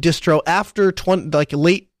Ubuntu distro after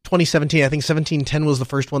late 2017, I think 17.10 was the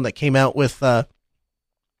first one that came out with, or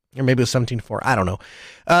maybe it was 17.4, I don't know.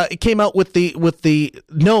 It came out with the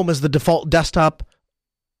GNOME as the default desktop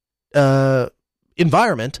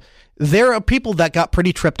environment. There are people that got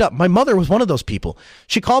pretty tripped up. My mother was one of those people.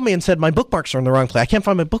 She called me and said, my bookmarks are in the wrong place. I can't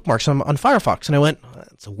find my bookmarks on Firefox. And I went,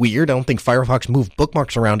 that's weird. I don't think Firefox moved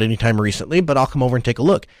bookmarks around anytime recently, but I'll come over and take a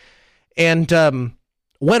look. And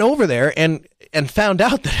went over there and found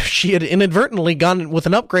out that she had inadvertently gone with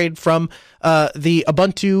an upgrade from the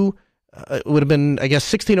Ubuntu, it would have been, I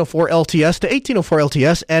guess, 1604 LTS to 1804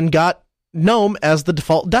 LTS, and got GNOME as the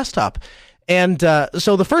default desktop. And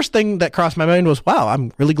so the first thing that crossed my mind was, wow,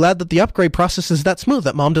 I'm really glad that the upgrade process is that smooth,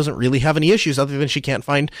 that mom doesn't really have any issues other than she can't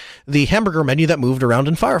find the hamburger menu that moved around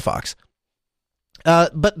in Firefox.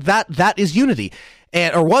 But that is Unity,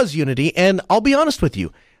 or was Unity, and I'll be honest with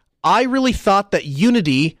you, I really thought that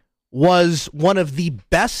Unity was one of the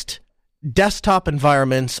best desktop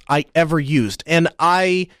environments I ever used. And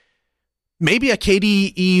I may be a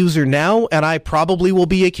KDE user now, and I probably will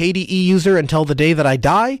be a KDE user until the day that I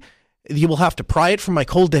die. You will have to pry it from my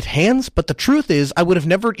cold dead hands, but the truth is I would have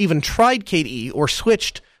never even tried KDE or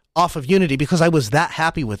switched off of Unity because I was that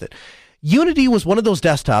happy with it. Unity was one of those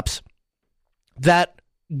desktops that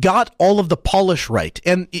got all of the polish right,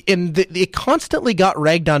 and it constantly got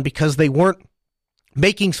ragged on because they weren't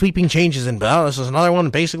making sweeping changes and, this is another one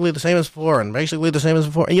basically the same as before and basically the same as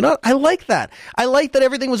before. You know what? I like that. I like that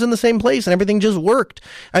everything was in the same place and everything just worked.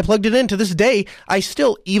 I plugged it in. To this day, I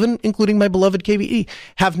still, even including my beloved KVE,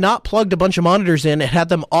 have not plugged a bunch of monitors in and had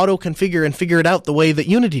them auto-configure and figure it out the way that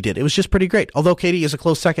Unity did. It was just pretty great, although KDE is a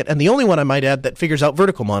close second, and the only one I might add that figures out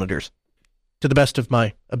vertical monitors to the best of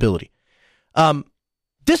my ability.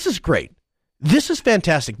 This is great. This is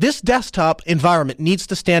fantastic. This desktop environment needs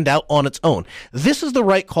to stand out on its own. This is the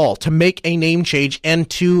right call to make a name change and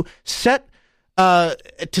to set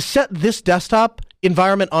this desktop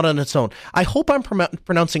environment on its own. I hope I'm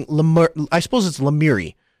pronouncing I suppose it's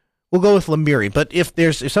Lemuri. We'll go with Lemuri. But if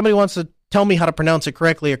somebody wants to tell me how to pronounce it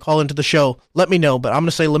correctly or call into the show, let me know. But I'm going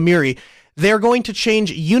to say Lemuri. They're going to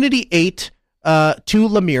change Unity 8 to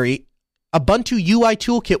Lemuri. Ubuntu UI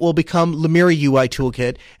Toolkit will become Lemuri UI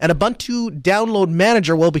Toolkit, and Ubuntu Download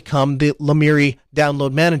Manager will become the Lemuri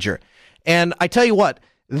Download Manager. And I tell you what,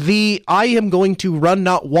 I am going to run,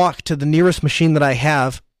 not walk, to the nearest machine that I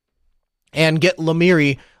have and get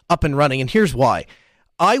Lemuri up and running. And here's why.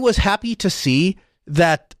 I was happy to see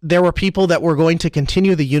that there were people that were going to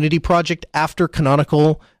continue the Unity project after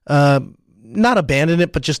Canonical not abandoned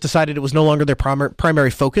it, but just decided it was no longer their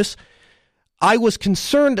primary focus. I was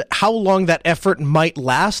concerned how long that effort might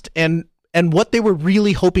last and what they were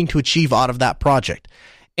really hoping to achieve out of that project.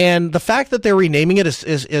 And the fact that they're renaming it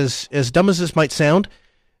is as dumb as this might sound,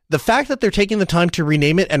 the fact that they're taking the time to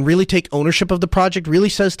rename it and really take ownership of the project really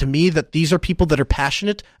says to me that these are people that are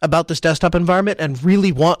passionate about this desktop environment and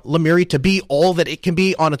really want Lemuri to be all that it can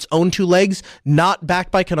be on its own two legs, not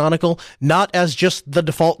backed by Canonical, not as just the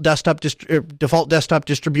default desktop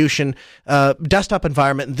distribution, desktop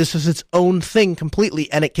environment. This is its own thing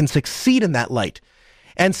completely, and it can succeed in that light.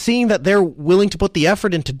 And seeing that they're willing to put the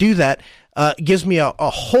effort in to do that gives me a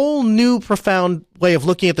whole new profound way of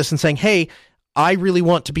looking at this and saying, hey, I really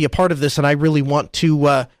want to be a part of this, and I really want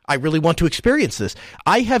to experience this.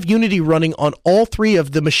 I have Unity running on all three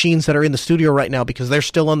of the machines that are in the studio right now because they're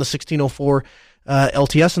still on the 1604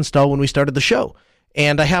 LTS install when we started the show,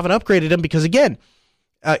 and I haven't upgraded them because, again,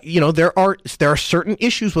 there are certain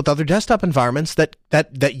issues with other desktop environments that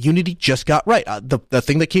Unity just got right. The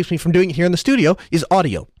thing that keeps me from doing it here in the studio is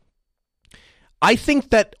audio. I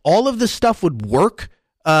think that all of this stuff would work.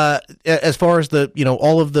 As far as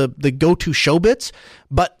all of the go-to show bits,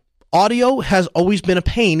 but audio has always been a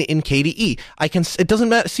pain in KDE. It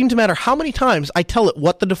doesn't seem to matter how many times I tell it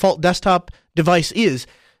what the default desktop device is.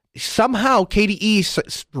 Somehow KDE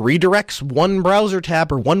redirects one browser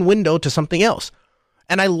tab or one window to something else.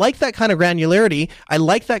 And I like that kind of granularity. I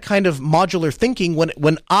like that kind of modular thinking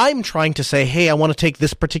when I'm trying to say, hey, I want to take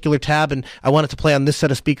this particular tab and I want it to play on this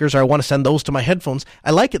set of speakers, or I want to send those to my headphones.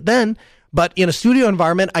 I like it then. But in a studio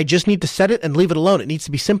environment, I just need to set it and leave it alone. It needs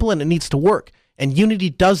to be simple and it needs to work. And Unity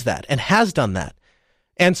does that and has done that.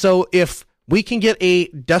 And so if we can get a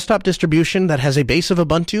desktop distribution that has a base of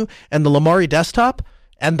Ubuntu and the Lemuri desktop,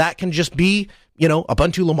 and that can just be,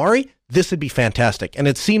 Ubuntu Lemuri, this would be fantastic. And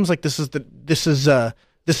it seems like this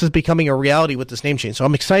is becoming a reality with this name change. So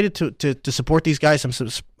I'm excited to support these guys.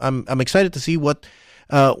 I'm excited to see where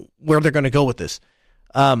they're going to go with this.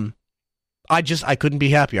 I couldn't be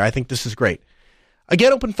happier. I think this is great.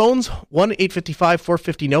 Again, open phones,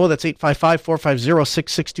 1-855-450-NOAH. That's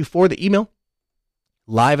 855-450-6624. The email,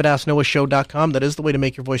 live@asknoahshow.com. That is the way to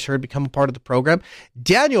make your voice heard, become a part of the program.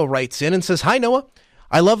 Daniel writes in and says, hi, Noah.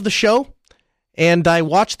 I love the show, and I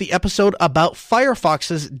watched the episode about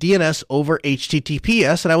Firefox's DNS over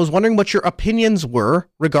HTTPS, and I was wondering what your opinions were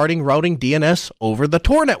regarding routing DNS over the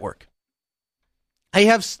Tor network. I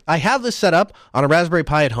have this set up on a Raspberry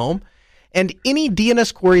Pi at home, and any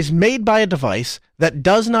DNS queries made by a device that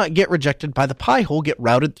does not get rejected by the Pi-hole get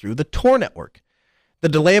routed through the Tor network. The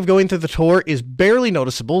delay of going through the Tor is barely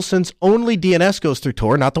noticeable since only DNS goes through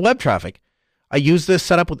Tor, not the web traffic. I use this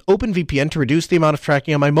setup with OpenVPN to reduce the amount of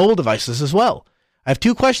tracking on my mobile devices as well. I have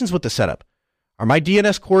two questions with the setup. Are my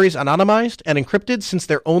DNS queries anonymized and encrypted since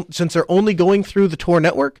they're only going through the Tor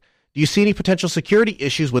network? Do you see any potential security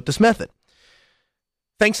issues with this method?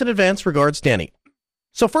 Thanks in advance. Regards, Danny.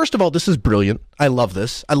 So first of all, this is brilliant. I love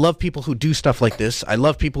this. I love people who do stuff like this. I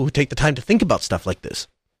love people who take the time to think about stuff like this.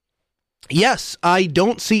 Yes, I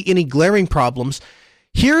don't see any glaring problems.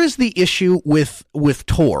 Here is the issue with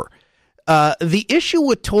Tor. The issue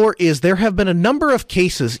with Tor is there have been a number of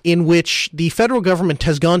cases in which the federal government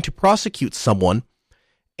has gone to prosecute someone,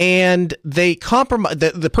 and they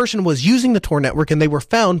the person was using the Tor network, and they were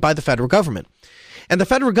found by the federal government. And the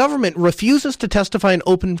federal government refuses to testify in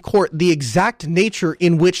open court the exact nature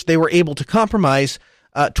in which they were able to compromise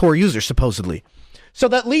Tor users, supposedly. So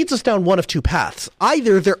that leads us down one of two paths.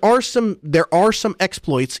 Either there are some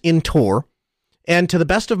exploits in Tor, and to the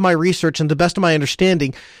best of my research and the best of my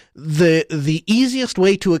understanding, the easiest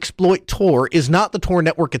way to exploit Tor is not the Tor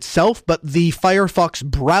network itself, but the Firefox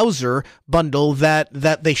browser bundle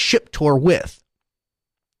that they ship Tor with.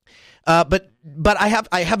 But I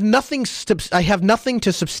have nothing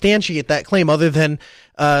to substantiate that claim other than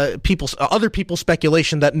other people's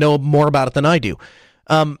speculation that know more about it than I do.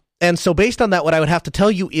 And so based on that, what I would have to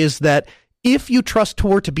tell you is that if you trust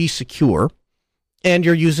Tor to be secure, and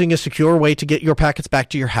you're using a secure way to get your packets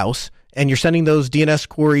back to your house, and you're sending those DNS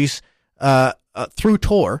queries through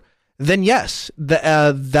Tor, then yes,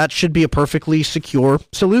 that should be a perfectly secure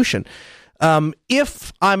solution.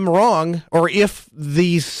 If I'm wrong, or if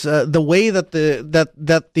the way that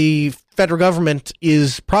the federal government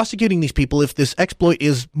is prosecuting these people, if this exploit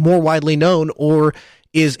is more widely known or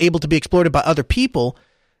is able to be exploited by other people,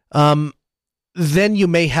 then you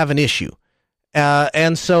may have an issue.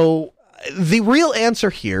 And so the real answer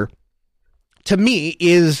here, to me,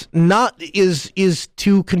 is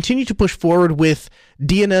to continue to push forward with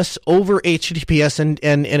DNS over HTTPS and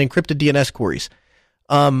encrypted DNS queries.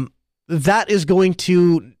 That is going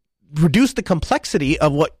to reduce the complexity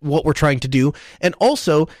of what we're trying to do, and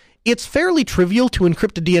also it's fairly trivial to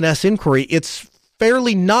encrypt a DNS inquiry. It's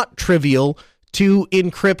fairly not trivial to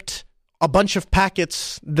encrypt a bunch of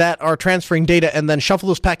packets that are transferring data and then shuffle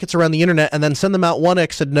those packets around the internet and then send them out one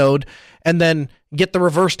exit node and then get the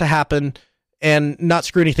reverse to happen and not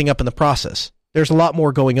screw anything up in the process. There's a lot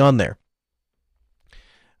more going on there.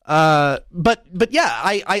 But yeah,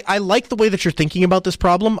 I like the way that you're thinking about this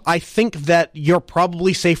problem. I think that you're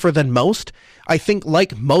probably safer than most. I think,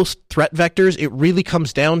 like most threat vectors, it really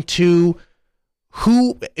comes down to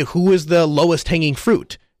who is the lowest hanging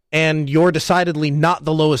fruit. And you're decidedly not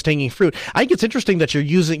the lowest hanging fruit. I think it's interesting that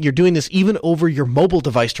you're doing this even over your mobile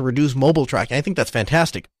device to reduce mobile tracking. I think that's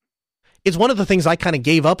fantastic. It's one of the things I kind of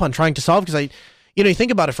gave up on trying to solve, because you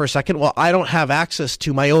think about it for a second. Well, I don't have access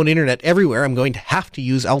to my own internet everywhere. I'm going to have to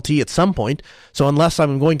use LTE at some point. So unless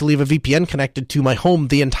I'm going to leave a VPN connected to my home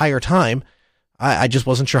the entire time, I just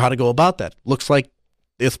wasn't sure how to go about that. Looks like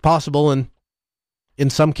it's possible, and in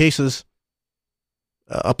some cases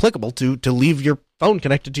applicable to leave your phone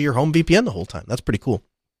connected to your home VPN the whole time. That's pretty cool.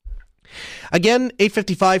 Again,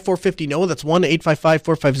 855-450-NOAH. That's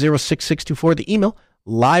 1-855-450-6624. The email,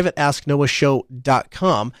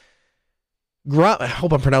 live@asknoahshow.com. I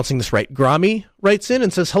hope I'm pronouncing this right. Grami writes in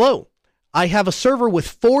and says, hello. I have a server with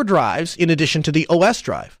 4 drives in addition to the OS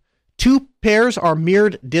drive. 2 pairs are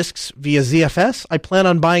mirrored disks via ZFS. I plan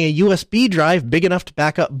on buying a USB drive big enough to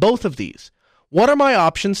back up both of these. What are my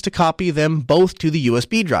options to copy them both to the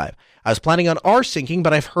USB drive? I was planning on rsynching,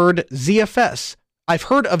 but I've heard of ZFS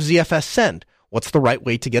send. What's the right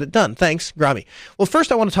way to get it done? Thanks, Grami. Well,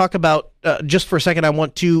 first I want to talk about, just for a second, I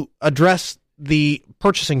want to address the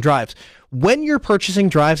purchasing drives. When you're purchasing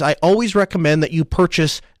drives, I always recommend that you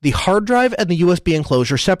purchase the hard drive and the USB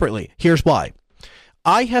enclosure separately. Here's why.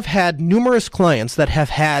 I have had numerous clients that have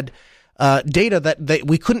had data that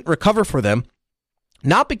we couldn't recover for them,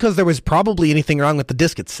 not because there was probably anything wrong with the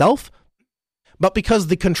disk itself, but because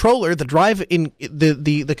the controller, the drive in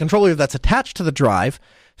the controller that's attached to the drive,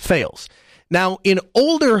 fails. Now, in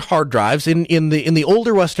older hard drives, in the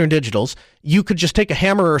older Western Digitals, you could just take a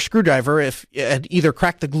hammer or a screwdriver and either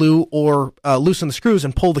crack the glue or loosen the screws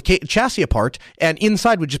and pull the chassis apart, and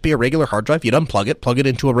inside would just be a regular hard drive. You'd unplug it, plug it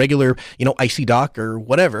into a regular, IC dock or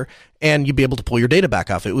whatever, and you'd be able to pull your data back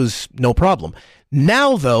off. It was no problem.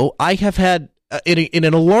 Now, though, I have had in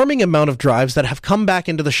an alarming amount of drives that have come back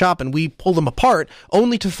into the shop, and we pull them apart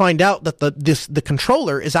only to find out that the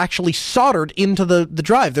controller is actually soldered into the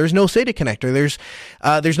drive. There's no SATA connector.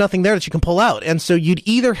 There's nothing there that you can pull out, and so you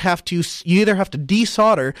either have to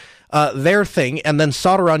desolder their thing and then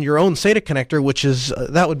solder on your own SATA connector, which is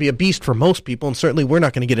that would be a beast for most people, and certainly we're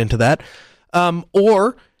not going to get into that,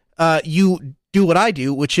 or you do what I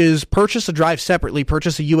do, which is purchase a drive separately,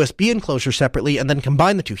 purchase a USB enclosure separately, and then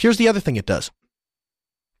combine the two. Here's the other thing it does.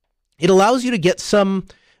 It allows you to get some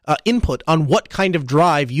input on what kind of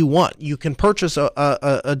drive you want. You can purchase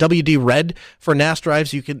a WD Red for NAS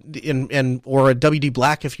drives. You can or a WD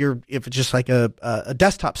Black if it's just like a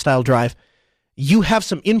desktop style drive. You have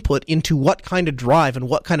some input into what kind of drive and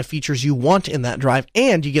what kind of features you want in that drive,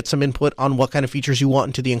 and you get some input on what kind of features you want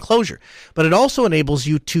into the enclosure. But it also enables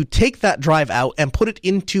you to take that drive out and put it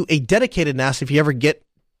into a dedicated NAS if you ever get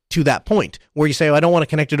to that point where you say, I don't want to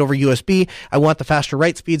connect it over USB. I want the faster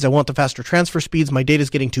write speeds. I want the faster transfer speeds. My data is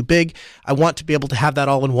getting too big. I want to be able to have that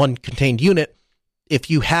all in one contained unit. If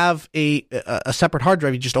you have a separate hard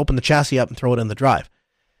drive, you just open the chassis up and throw it in the drive.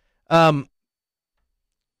 DeLuca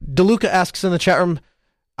asks in the chat room,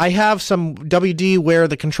 I have some WD where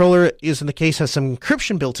the controller is in the case has some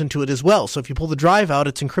encryption built into it as well. So if you pull the drive out,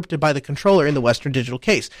 it's encrypted by the controller in the Western Digital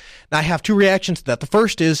case. Now I have 2 reactions to that. The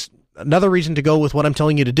first is another reason to go with what I'm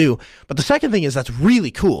telling you to do. But the second thing is that's really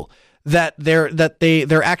cool that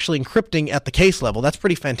they're actually encrypting at the case level. That's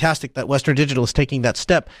pretty fantastic that Western Digital is taking that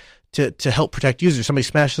step to help protect users. Somebody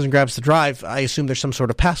smashes and grabs the drive, I assume there's some sort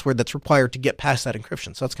of password that's required to get past that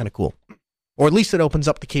encryption. So that's kind of cool. Or at least it opens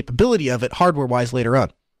up the capability of it hardware-wise later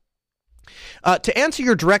on. To answer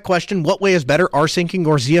your direct question, what way is better, rsyncing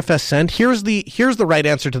or ZFS send? Here's the right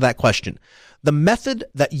answer to that question. The method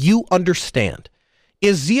that you understand.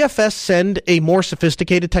 Is ZFS send a more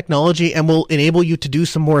sophisticated technology and will enable you to do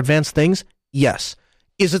some more advanced things? Yes.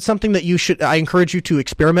 Is it something that I encourage you to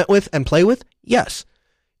experiment with and play with? Yes.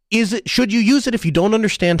 Should you use it if you don't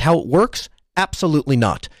understand how it works? Absolutely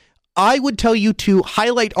not. I would tell you to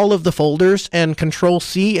highlight all of the folders and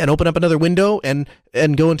Control-C and open up another window and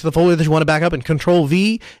go into the folder that you want to back up and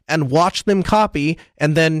Control-V and watch them copy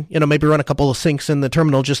and then, maybe run a couple of syncs in the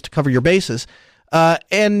terminal just to cover your bases.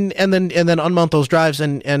 And then unmount those drives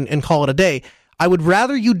and call it a day. I would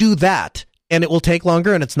rather you do that, and it will take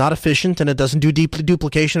longer and it's not efficient and it doesn't do deep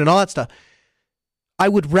duplication and all that stuff. I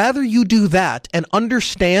would rather you do that and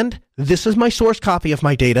understand this is my source copy of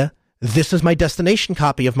my data, this is my destination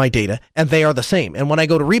copy of my data, and they are the same. And when I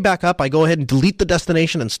go to reback up, I go ahead and delete the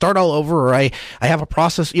destination and start all over, or I have a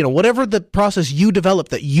process, whatever the process you develop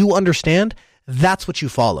that you understand, that's what you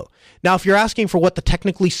follow. Now, if you're asking for what the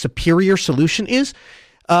technically superior solution is,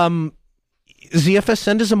 ZFS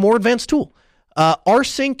send is a more advanced tool.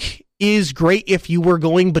 rsync is great if you were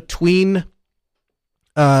going between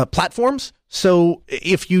platforms. So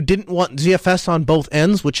if you didn't want ZFS on both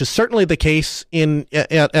ends, which is certainly the case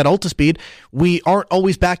at Altispeed, we aren't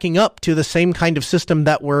always backing up to the same kind of system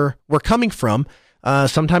that we're coming from.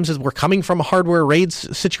 Sometimes we're coming from a hardware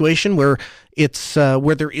RAIDs situation where it's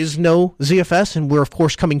where there is no ZFS, and we're of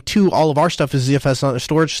course coming to all of our stuff is ZFS on the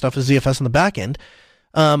storage stuff is ZFS on the back end.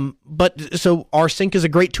 But so rsync is a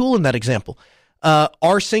great tool in that example.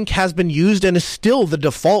 rsync has been used and is still the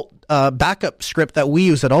default backup script that we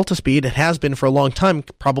use at Altispeed. It has been for a long time,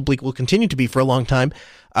 probably will continue to be for a long time.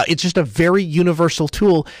 It's just a very universal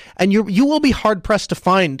tool, and you will be hard pressed to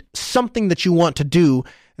find something that you want to do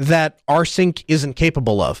that rsync isn't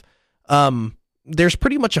capable of. There's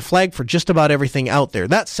pretty much a flag for just about everything out there.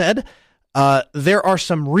 That said, there are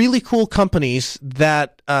some really cool companies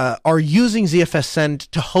that are using ZFS send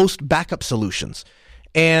to host backup solutions.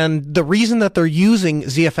 And the reason that they're using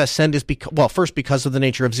ZFS send is first because of the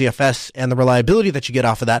nature of ZFS and the reliability that you get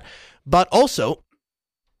off of that, but also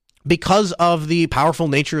because of the powerful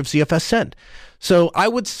nature of ZFS send. So I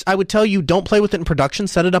would tell you, don't play with it in production.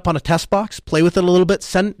 Set it up on a test box, play with it a little bit,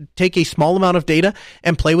 take a small amount of data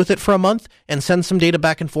and play with it for a month and send some data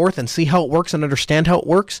back and forth and see how it works and understand how it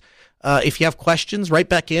works. If you have questions, write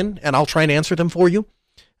back in and I'll try and answer them for you.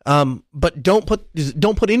 But don't put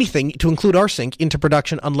anything to include rsync into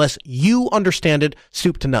production unless you understand it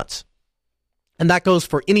soup to nuts. And that goes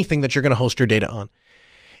for anything that you're going to host your data on.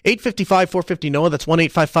 855-450-NOAA, that's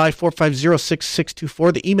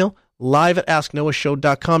 1-855-450-6624. The email,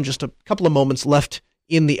 live@asknoahshow.com. Just a couple of moments left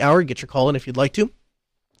in the hour. Get your call in if you'd like to.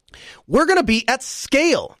 We're going to be at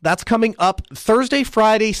Scale. That's coming up Thursday,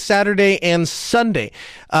 Friday, Saturday, and Sunday.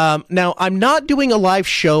 Now, I'm not doing a live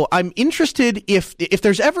show. I'm interested if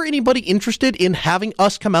there's ever anybody interested in having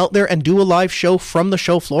us come out there and do a live show from the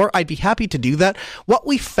show floor, I'd be happy to do that. What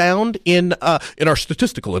we found in our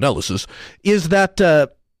statistical analysis is that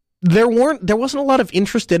there wasn't a lot of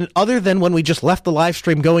interest in it other than when we just left the live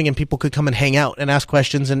stream going and people could come and hang out and ask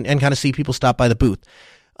questions and kind of see people stop by the booth.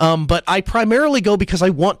 But I primarily go because I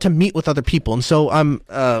want to meet with other people. And so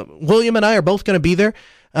William and I are both going to be there.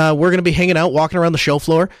 We're going to be hanging out, walking around the show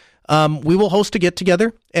floor. We will host a get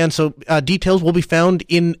together. And so details will be found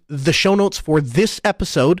in the show notes for this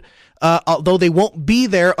episode, although they won't be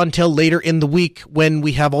there until later in the week when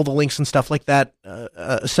we have all the links and stuff like that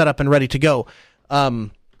set up and ready to go.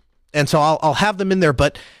 And so I'll have them in there,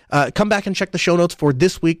 but come back and check the show notes for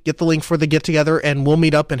this week, get the link for the get together, and we'll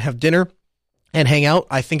meet up and have dinner and hang out.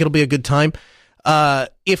 I think it'll be a good time.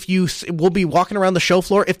 We'll be walking around the show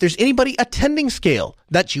floor. If there's anybody attending Scale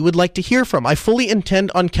that you would like to hear from, I fully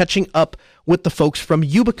intend on catching up with the folks from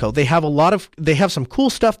Yubico. They have some cool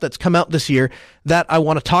stuff that's come out this year that I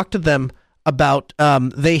want to talk to them about.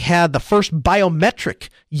 They had the first biometric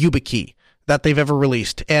YubiKey that they've ever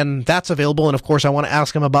released, and that's available. And of course, I want to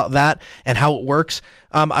ask them about that and how it works.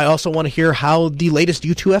 I also want to hear how the latest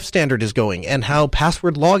U2F standard is going and how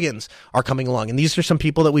password logins are coming along. And these are some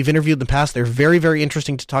people that we've interviewed in the past. They're very, very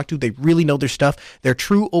interesting to talk to. They really know their stuff. They're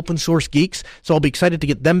true open source geeks. So I'll be excited to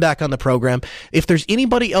get them back on the program. If there's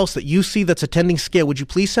anybody else that you see that's attending Scale, would you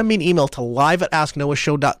please send me an email to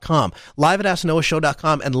live@asknoahshow.com,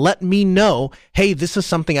 live@asknoahshow.com, and let me know, hey, this is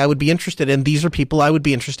something I would be interested in. These are people I would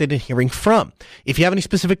be interested in hearing from. If you have any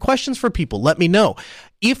specific questions for people, let me know.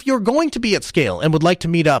 if you're going to be at Scale and would like to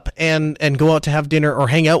meet up and go out to have dinner or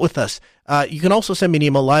hang out with us, you can also send me an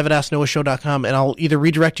email, live@asknoahshow.com, and I'll either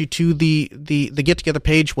redirect you to the get-together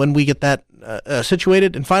page when we get that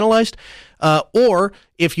situated and finalized, or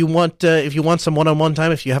if you want some one-on-one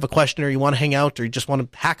time, if you have a question or you want to hang out or you just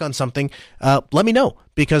want to hack on something, let me know,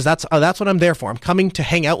 because that's what I'm there for. I'm coming to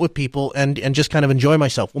hang out with people and just kind of enjoy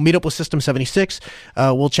myself. We'll meet up with System 76.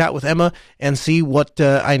 We'll chat with Emma and see what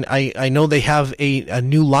I know. They have a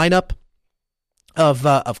new lineup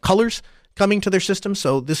of colors coming to their system,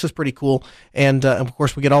 so this is pretty cool. And of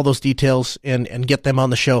course, we get all those details and get them on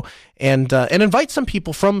the show, and invite some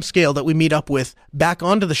people from Scale that we meet up with back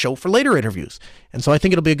onto the show for later interviews. And so I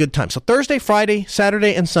think it'll be a good time. So Thursday, Friday,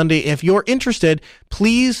 Saturday, and Sunday, if you're interested,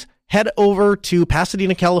 please head over to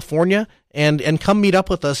Pasadena, California, and come meet up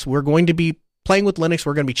with us. We're going to be playing with Linux.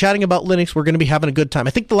 We're going to be chatting about Linux. We're going to be having a good time.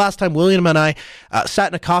 I think the last time William and I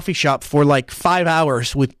sat in a coffee shop for like 5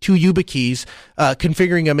 hours with 2 YubiKeys,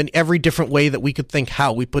 configuring them in every different way that we could think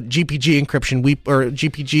how. We put GPG encryption, or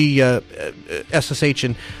GPG SSH,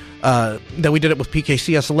 and then we did it with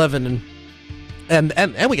PKCS11,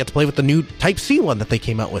 and we got to play with the new Type-C one that they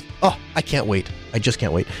came out with. Oh, I can't wait. I just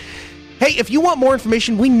can't wait. Hey, if you want more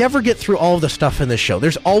information, we never get through all of the stuff in this show.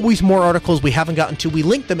 There's always more articles we haven't gotten to. We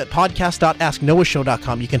link them at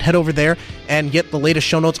podcast.asknoahshow.com. You can head over there and get the latest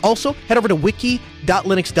show notes. Also, head over to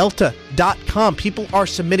wiki.linuxdelta.com. People are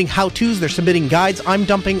submitting how-tos. They're submitting guides. I'm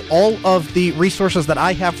dumping all of the resources that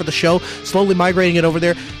I have for the show, slowly migrating it over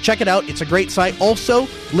there. Check it out. It's a great site. Also,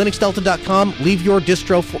 linuxdelta.com. Leave your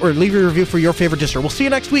review for your favorite distro. We'll see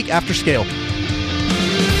you next week after Scale.